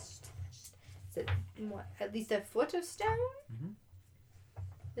 Is it what? At least a foot of stone? Mhm.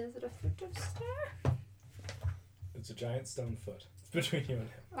 Is it a foot of stone? It's a giant stone foot. It's between you and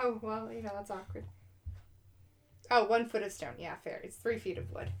him. Oh, well, that's awkward. Oh, 1 foot of stone. Yeah, fair. It's 3 feet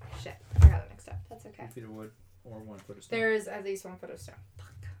of wood. Shit. I got that mixed up. That's okay. 2 feet of wood or 1 foot of stone. There is at least 1 foot of stone. Fuck.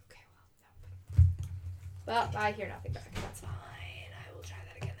 Okay, well, no. But I hear nothing back. That's fine. I will try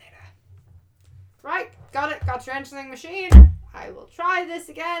that again later. Right. Got it. Got your answering machine. I will try this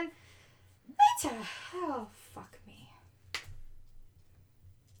again later. Oh, fuck me.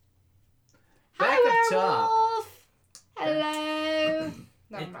 Back Hi, up top. werewolf. Hello.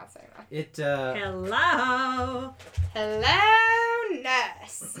 No, I'm not saying that. It Hello. Hello,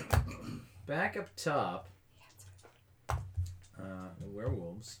 nurse. back up top. The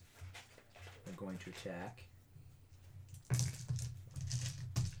werewolves are going to attack.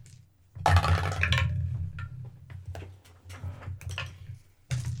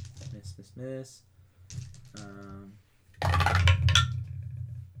 Miss.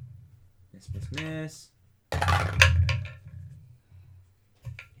 Miss.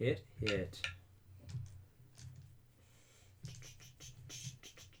 Hit.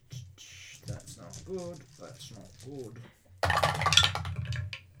 That's not good.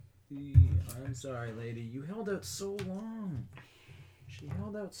 I'm sorry, lady. You held out so long. She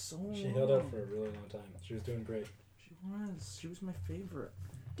held out so long. She held out for a really long time. She was doing great. She was my favorite.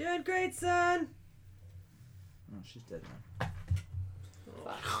 Doing great, son. Oh, she's dead now.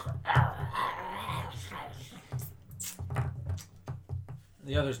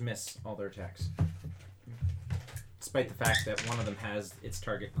 The others miss all their attacks. Despite the fact that one of them has its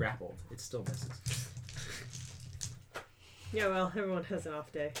target grappled, it still misses. Yeah, well, everyone has an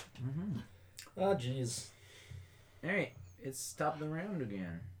off day. Ah, jeez. Alright, it's top of the round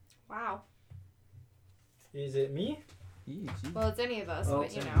again. Wow. Is it me? Easy. Well, it's any of us, Oh,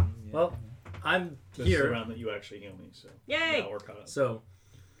 but you know. Yeah. Well, I'm This is the here. round that you actually heal me, so Yay! now we're caught up. So,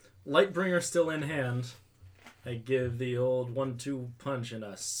 Lightbringer still in hand. I give the old 1-2 punch and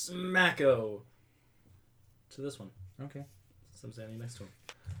a smacko to this one. Okay. So I'm standing next to him.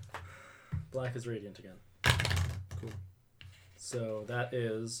 Black is radiant again. Cool. So that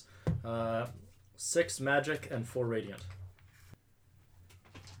is 6 magic and 4 radiant.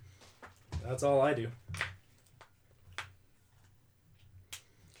 That's all I do.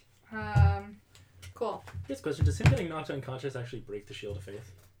 Cool. Here's a question. Does him getting knocked unconscious actually break the shield of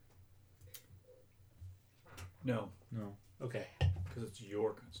faith? No, Okay. because it's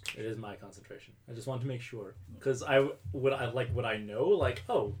your concentration. It is my concentration. I just wanted to make sure. Because would I know, like,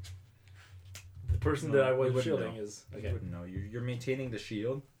 oh, the person that I you was wouldn't shielding know. is... You Okay, wouldn't know. You're maintaining the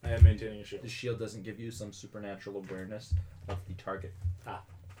shield. I am maintaining a shield. The shield doesn't give you some supernatural awareness of the target.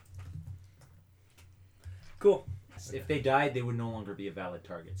 Cool. If they died, they would no longer be a valid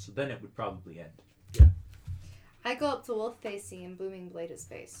target. So then it would probably end. I go up to Wolf-Facey and Booming Blade his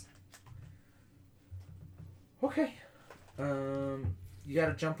face. Okay. You got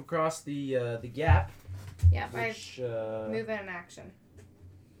to jump across the gap. Yeah, Which, I move in an action.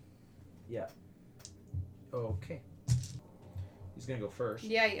 Yeah. Okay. He's gonna go first.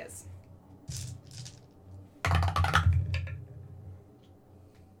 Yeah, he is.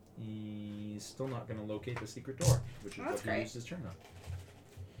 He's still not gonna locate the secret door, which is That's what he great. used his turn on.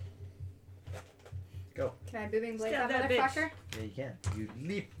 Go. Can I Booming Blade Stab that that motherfucker? Yeah, you can. You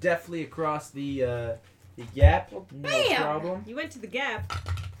leap deftly across the gap. No bam! problem. You went to the gap.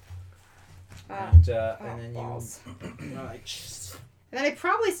 And then balls. you. And then I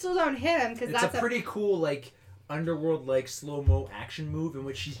probably still don't hit him because It's that's a pretty cool like underworld like slow mo action move in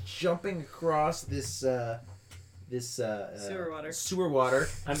which she's jumping across this sewer water.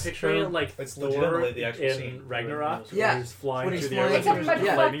 I'm picturing it like It's Thor legitimately the actual in scene. Ragnarok. Yeah. Where he's flying When he's through the air. flying with through- there's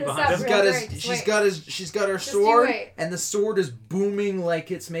yeah. lightning Fuck behind this him. up. She's got her Just sword, you wait. and the sword is booming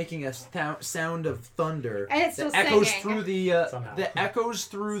like it's making a sound of thunder. And it's still that echoes singing. through the Somehow. that echoes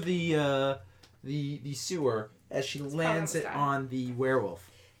through the sewer as she lands it done. on the werewolf.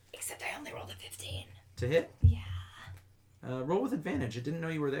 Except I only rolled a 15. To hit? Yeah. Roll with advantage. It didn't know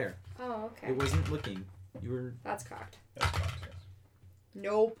you were there. Oh, okay. It wasn't looking. You were. That's cocked. That's cocked, yes.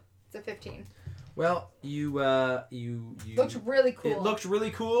 Nope. It's a 15. Well, you Looks really cool. It looked really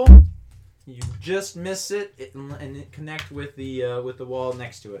cool. You just miss it, and it connect with the wall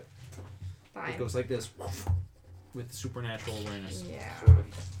next to it. Fine. It goes like this, with supernatural awareness. Yeah. Sort of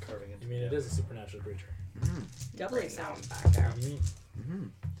carving into I mean, it is a supernatural creature. Doubling Bring sound. that one back out.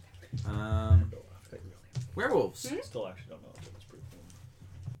 Werewolves. Still actually don't know if it's pretty cool.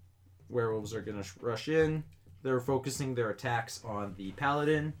 Werewolves are gonna rush in. They're focusing their attacks on the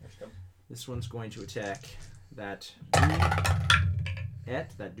paladin. This one's going to attack that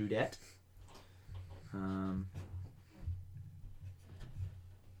dudette.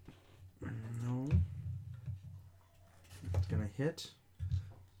 No. It's gonna hit.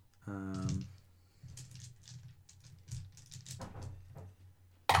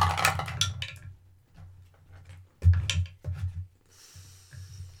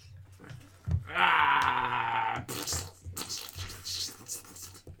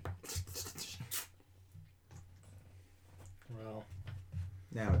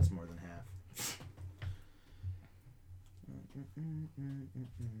 Now it's more than half.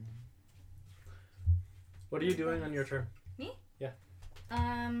 What are you doing on your turn? Me? Yeah.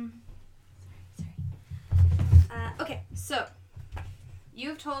 Sorry. Okay, so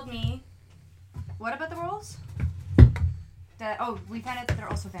you've told me. What about the werewolves? We found out that they're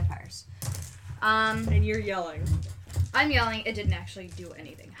also vampires. And you're yelling. I'm yelling. It didn't actually do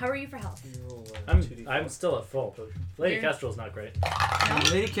anything. How are you for health? I'm still at full. Lady You're- Kestrel's not great.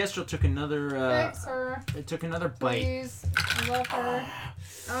 And Lady Kestrel took another. Thanks, sir. It took another bite. Please. I love her.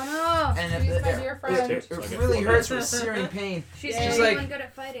 Oh no! And She's my dear friend. it really hurts with searing pain. She's She's really like good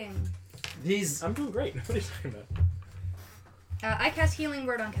at fighting. these. I'm doing great. What are you talking about? I cast Healing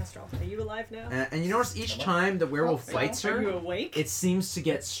Word on Kestrel. Are you alive now? And you notice each time the werewolf bites Are you her, awake? it seems to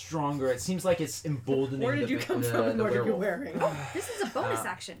get stronger. It seems like it's emboldening. Where did you come from and what are you werewolf. wearing? This is a bonus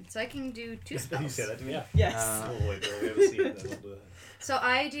action, so I can do 2 You spells. say that to me? Yeah. Yes. Oh, wait, we haven't seen it. Then we'll do that. So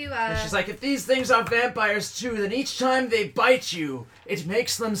I do. And she's like, if these things are vampires too, then each time they bite you, it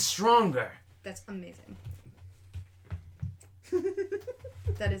makes them stronger. That's amazing.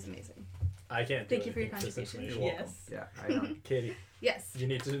 That is amazing. I can't. Thank you for your contribution. Yes. Yeah, I know. Katie, Yes. you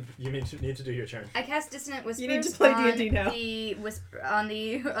need to do your turn. I cast Dissonant Whispers You need to play on D&D now.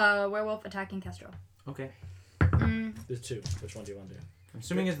 the werewolf attacking Kestrel. Okay. There's 2. Which one do you want to do? I'm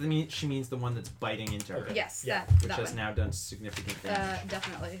assuming she means the one that's biting into her. Yes, Yeah. that Which has one. now done significant damage.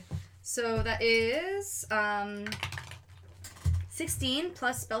 Definitely. So that is 16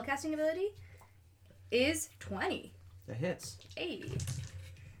 plus spellcasting ability is 20. That hits. Hey.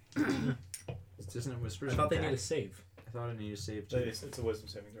 Isn't it whispers? I thought they need a save. I thought it needed a save too. It's a wisdom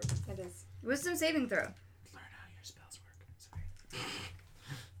saving throw. It is. Wisdom saving throw. Learn how your spells work. Sorry.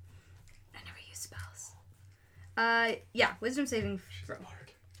 I never use spells. Yeah, wisdom saving throw.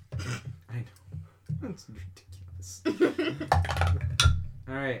 I know. That's ridiculous.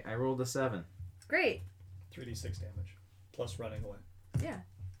 Alright, I rolled a 7. Great. 3d6 damage. Plus running away. Yeah.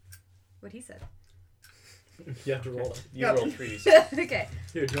 What he said. You have to roll it. You Go. roll 3d6. Okay.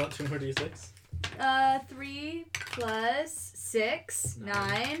 Here, do you want 2 more d6? 3 plus 6,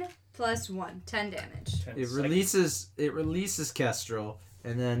 9 plus 1, 10 damage. 10 It seconds. releases Kestrel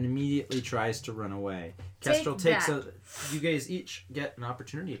and then immediately tries to run away. Take Kestrel takes that. you guys each get an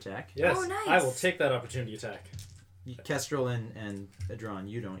opportunity attack. Yes. Oh, nice. I will take that opportunity attack. Kestrel and Adron,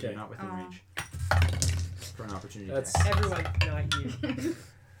 you don't. You're Okay. not within Oh. range. For an opportunity That's attack. Everyone, not you.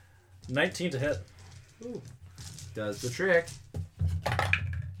 19 to hit. Does the trick.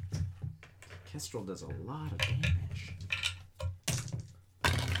 Kestrel does a lot of damage.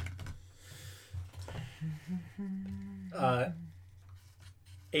 Uh,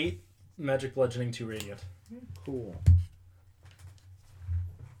 8 magic bludgeoning, 2 radiant. Cool.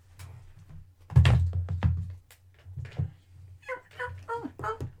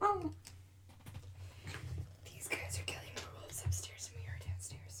 These guys are killing werewolves upstairs and we are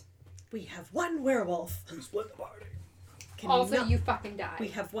downstairs. We have one werewolf. We split the party. Can we Also, not- you fucking died. We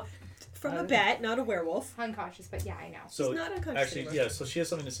have one from a bat, not a werewolf. Unconscious, but yeah, I know. So He's not unconscious actually, anymore. yeah. So she has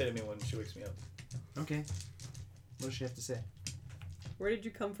something to say to me when she wakes me up. Okay. What does she have to say? Where did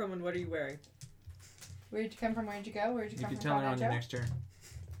you come from and what are you wearing? Where did you come from? Where did you go? Where did you You come can from? tell her on Bob your Joe? next turn.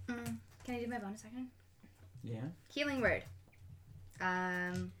 Can I do my bonus action? Yeah. Healing Word.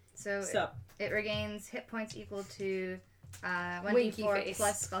 So Sup? it regains hit points equal to Winky 1d4 face.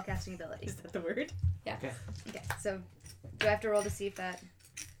 plus spellcasting ability. Is that the word? Yeah. Okay. Okay, so do I have to roll to see if that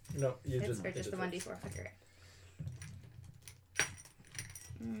No, you hits didn't. or just the 1d4? Okay, great.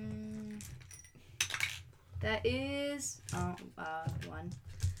 That is 1.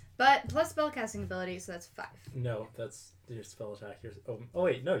 But plus spellcasting ability, so that's 5. No, that's your spell attack. Oh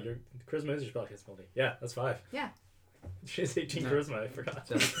wait, no, your charisma is your spellcasting ability. Yeah, that's 5. Yeah. She has 18 No. charisma. I forgot.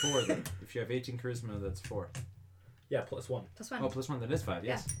 That's 4 then. If you have 18 charisma, that's 4. Yeah, plus 1. Plus 1. Oh, plus 1, that is 5,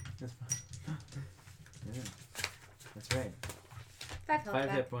 yes. That's 5. Yeah. That's right. 5 health 5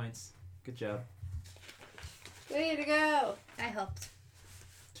 back. hit points. Good job. Way to go! I helped.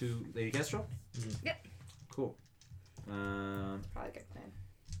 To Lady Kestrel? Mhm. Yep. Cool. Probably a good plan.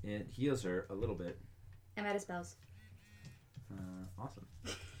 It heals her a little bit. I'm out of spells. Awesome.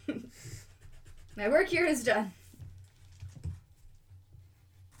 My work here is done.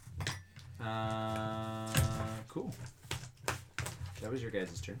 Cool. That was your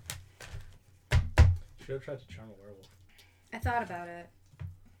guys' turn. Should have tried to charm a werewolf. I thought about it,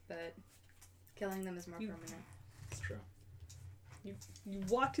 but killing them is more permanent. It's true. You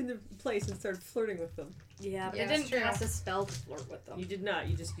walked in the place and started flirting with them. Yeah, but Yeah, I that's didn't true. cast a spell to flirt with them. You did not.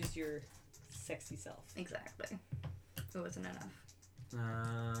 You just used your sexy self. Exactly. It wasn't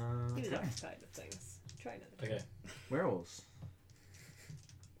enough. He was Okay. occupied with things. Try another. Okay. Werewolves.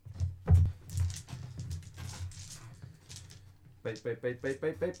 Bite. Why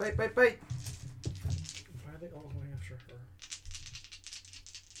are they all going after her?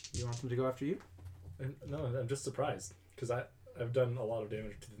 You want them to go after you? No, I'm just surprised because I've done a lot of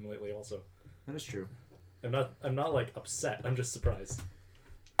damage to them lately. Also, That is true. I'm not like upset. I'm just surprised.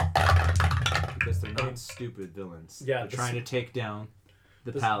 Because they're not stupid villains. Yeah, They're trying to take down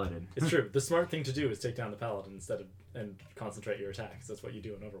the paladin. It's true. The smart thing to do is take down the paladin and concentrate your attacks. That's what you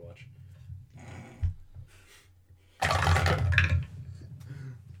do in Overwatch.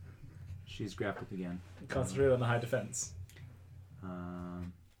 She's grappled again. Concentrate on the high defense.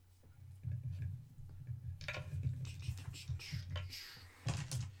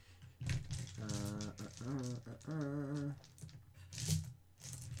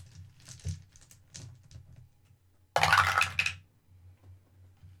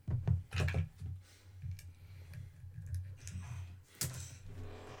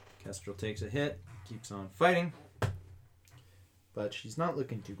 Kestrel takes a hit, keeps on fighting, but she's not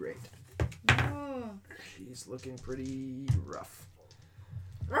looking too great. Oh. She's looking pretty rough.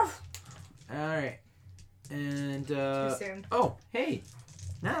 Rough. All right, and Too soon. oh, hey,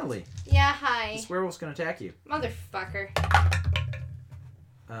 Natalie. Yeah, hi. This werewolf's gonna attack you. Motherfucker.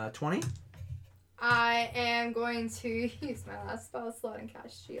 20. I am going to use my last spell slot and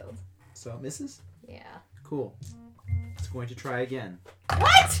cast shield. So it misses. Yeah. Cool. It's going to try again.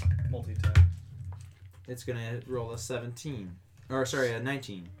 What? Multi-attack. It's gonna roll a 17, or sorry, a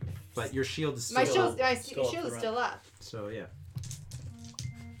 19. But your shield is still My shield up. is still up. So yeah.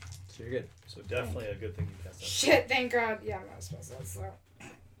 So you're good. So definitely a good thing you cast that. Shit, thank God. Yeah, I'm not supposed to. So.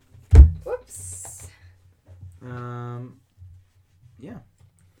 Whoops. Yeah.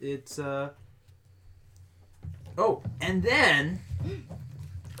 It's oh, and then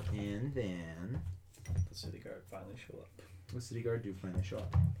The city guard finally show up. the city guard do finally show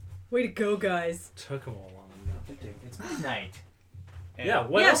up. Way to go, guys. Took them all long enough. It's midnight. And Yeah,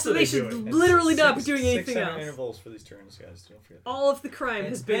 what Yeah, else so are they they should doing? literally not be doing 6 anything second else. intervals for these turns, guys. Don't forget. All of the crime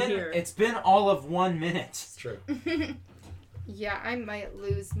has been here. It's been all of 1 minute. It's true. Yeah, I might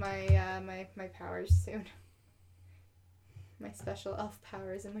lose my my powers soon. My special elf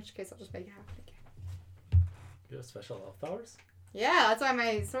powers, in which case I'll just make it happen again. You have special elf powers? Yeah, that's why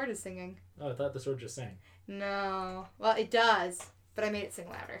my sword is singing. Oh, I thought the sword just sang. No. Well, it does, but I made it sing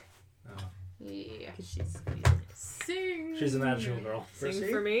louder. Oh. Yeah. Sing. She's a magical girl. Sing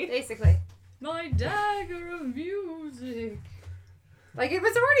for me. Basically. My dagger of music. Like, it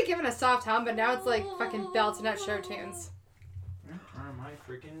was already given a soft hum, but now it's like fucking belting out show tunes. Where are my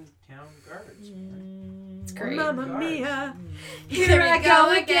freaking town guards? It's great. Mamma mia. Here I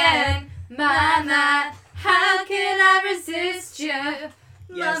go again, Mama. How can I resist you?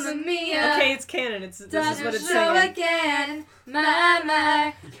 Yes. Mamma mia. Okay, it's canon. This is what it's show saying. again,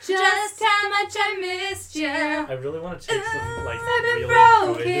 Mama. Just how much I missed you. I really want to take some like I've been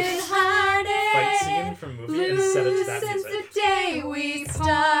really broken good hearted. fight scene from movie and set it to that Since music. the day we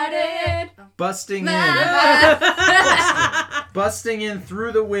started. Busting in. Mama. Busting in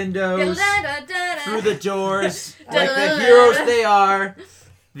through the windows, Da-da-da-da. through the doors, like the heroes they are.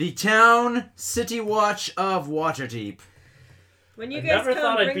 The town city watch of Waterdeep. When you I guys never come,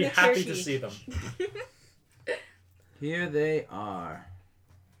 thought I'd bring be the happy turkey. to see them. Here they are.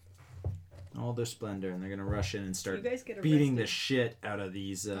 All their splendor, and they're gonna rush in and start You guys get beating the arrested. shit out of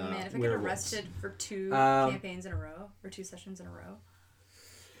these Oh man, if I get werewolves. arrested for 2 Um, campaigns in a row, or 2 sessions in a row.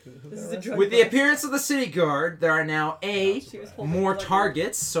 This is a drug With the bust. appearance of the city guard, there are now A, She was holding more blood.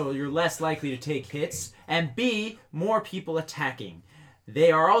 targets, so you're less likely to take hits, and B, more people attacking.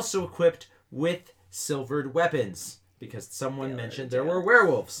 They are also equipped with silvered weapons, because someone mentioned there were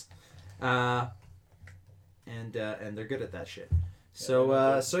werewolves. And they're good at that shit.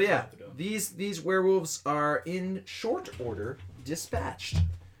 So yeah, these werewolves are in short order dispatched.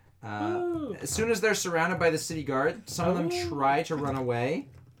 As soon as they're surrounded by the city guard, some of them try to run away.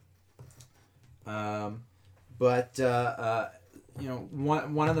 But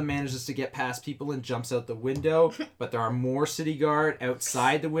one of them manages to get past people and jumps out the window. But there are more city guard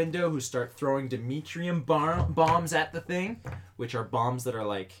outside the window who start throwing Demetrium bombs at the thing, which are bombs that are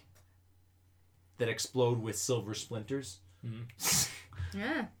that explode with silver splinters.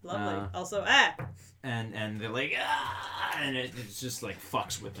 Yeah. Lovely. Also, And they're like, and it's just like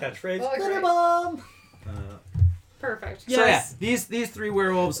fucks with them. Catchphrase. Oh, great. Bomb. Perfect. So yeah, Yes. these 3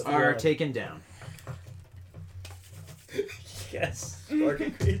 werewolves are Yeah. taken down. Yes.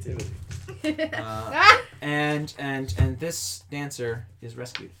 Sparking creativity. And this dancer is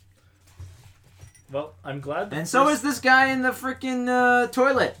rescued. Well, I'm glad. That And so is this guy in the freaking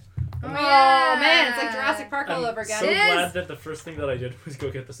toilet. Oh man, it's like Jurassic Park all I'm over again. so It glad is. that the first thing that I did was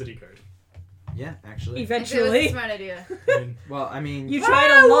go get the city guard. Yeah, actually. Actually, it was a Eventually. smart idea. Well, I mean, You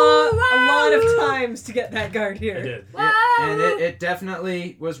tried a lot of times to get that guard here. I did. and it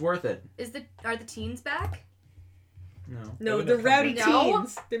definitely was worth it. Are the teens back? No. No, They're the in the rowdy company. No.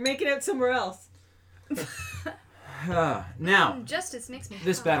 teens. They're making out somewhere else. Now, Justice makes me.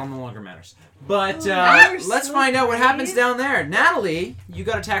 this happy. battle no longer matters. But You're let's so find out what happens brave. down there. Natalie, you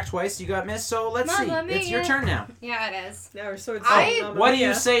got attacked twice. You got missed. So let's see. Mamma It's your mia. turn now. Yeah, it is. Now her sword's What do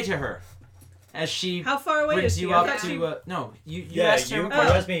you say to her as she How far away brings is she? you I up thought she- to? No, you Yeah, asked her. you a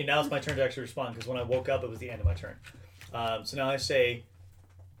question. asked me. Now it's my turn to actually respond because when I woke up, it was the end of my turn. So now I say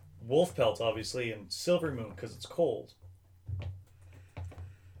wolf pelt, obviously, and silver moon because it's cold.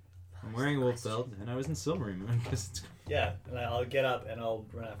 I'm wearing a wolf belt, and I was in Silvery Moon because it's. Yeah, and I'll get up and I'll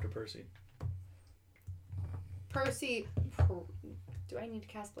run after Percy. Percy, do I need to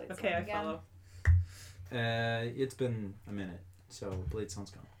cast Blade Okay, Song I again? follow. It's been a minute, so Blade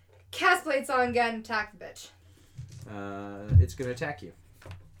Sound's gone. Cast Blade Song again, attack the bitch. It's gonna attack you.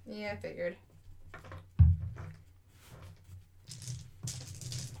 Yeah, I figured.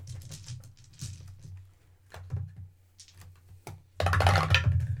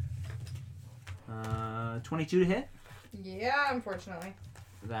 Uh, 22 to hit. Yeah, unfortunately.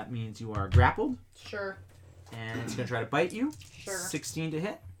 That means you are grappled, Sure. and it's gonna try to bite you. Sure. 16 to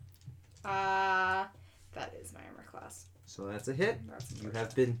hit. That is my armor class. So that's a hit. That's You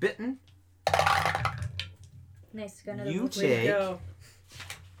have been bitten. Nice. Got another You wolf. Way to take. go.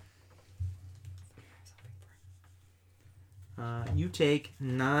 You take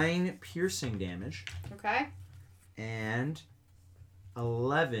 9 piercing damage Okay. and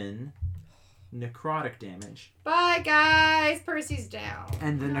 11 necrotic damage. Bye, guys. Percy's down.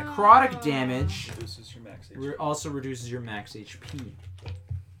 And the necrotic damage Reduces your max HP. also reduces your max HP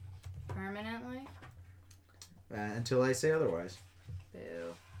Permanently? until I say otherwise.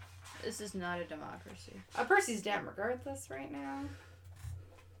 Boo. This is not a democracy. Percy's down regardless right now.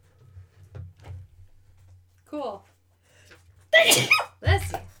 Cool. Let's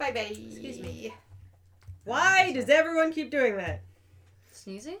see. Bye bye. Excuse me. Why does everyone keep doing that?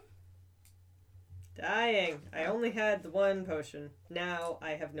 Sneezing? Dying. I only had the one potion. Now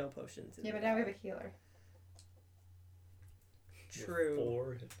I have no potions. In Yeah, but me. now we have a healer. True.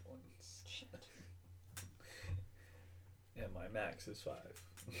 4 hit points. And my max is 5.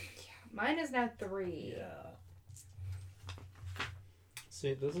 Mine is now 3. Yeah.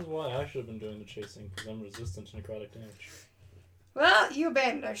 See, this is why I should have been doing the chasing, because I'm resistant to necrotic damage. Well, you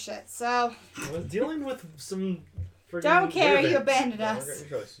abandoned our shit, so I was dealing with some friggin' don't care. You ravens. abandoned Yeah, us. regret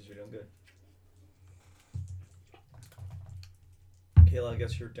your choices. You're doing good. Kayla, I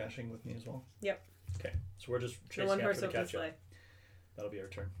guess you're dashing with me as well? Yep. Okay, so we're just The chasing one after horse the open catch up. sleigh. That'll be our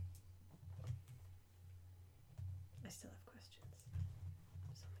turn. I still have questions.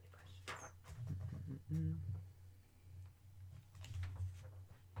 So many questions.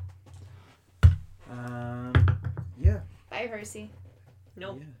 Yeah. Bye, Percy.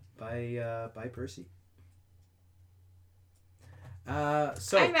 Nope. Yeah. By Percy.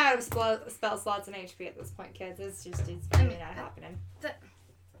 So I'm out of spell slots and HP at this point, kids. It's really not happening.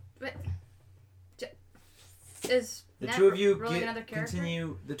 Is the Nat two of you rolling another character?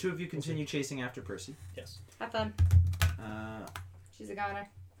 continue. The two of you continue chasing after Percy. Yes. Have fun. Uh, She's a goner.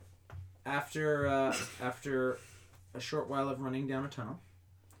 after a short while of running down a tunnel,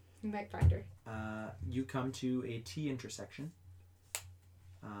 You might find her. you come to a T intersection.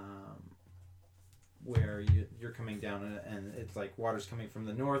 Where you're coming down and it's like water's coming from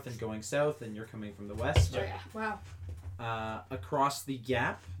the north and going south, and you're coming from the west. Oh, yeah. Wow. Across the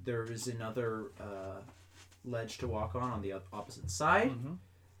gap, there is another ledge to walk on the opposite side,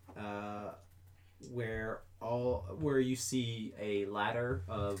 where you see a ladder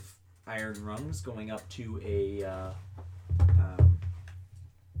of iron rungs going up to a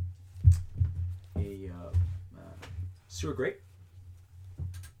sewer grate.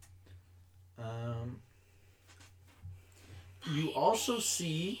 You also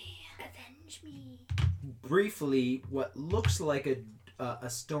see Avenge me. briefly what looks like a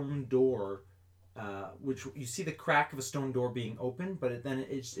stone door, which you see the crack of a stone door being open, but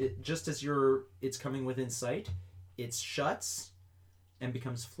it just as it's coming within sight, it shuts and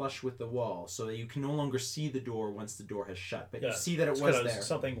becomes flush with the wall, so that you can no longer see the door once the door has shut. But you see that it was there.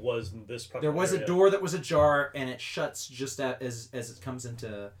 Something was in this There was a door that was ajar, and it shuts just as it comes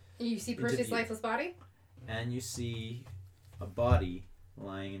into. You see into Percy's view. lifeless body? And you see a body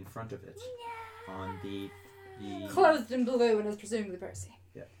lying in front of it on the Clothed in blue and is presumably Percy.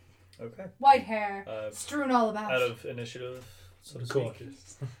 Yeah. Okay. White hair, strewn all about. Out of initiative, so to speak.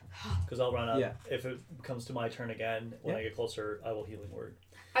 Because I'll run up. Yeah. If it comes to my turn again, when I get closer, I will healing word.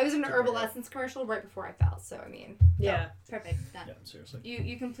 I was in an herbal essence commercial right before I fell, so I mean. Yeah. Perfect. Done. Yeah, seriously.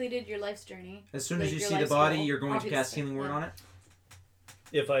 You completed your life's journey. As soon as Like, you your see the life's body, goal, you're going to cast obviously. healing word Yeah. on it.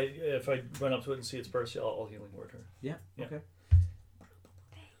 If I run up to it and see its purse, I'll healing word her. Yeah. Yeah. Okay.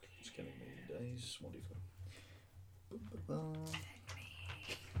 Just kidding me. Dice 1d4.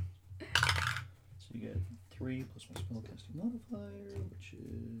 So you get 3 plus my spellcasting modifier, which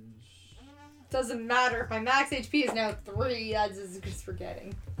is. Doesn't matter if my max HP is now 3. That's just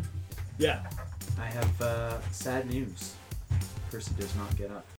forgetting. Yeah. I have sad news. Percy does not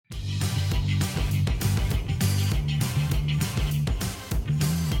get up.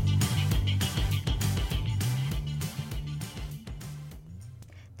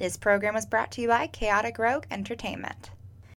 This program was brought to you by Chaotic Rogue Entertainment.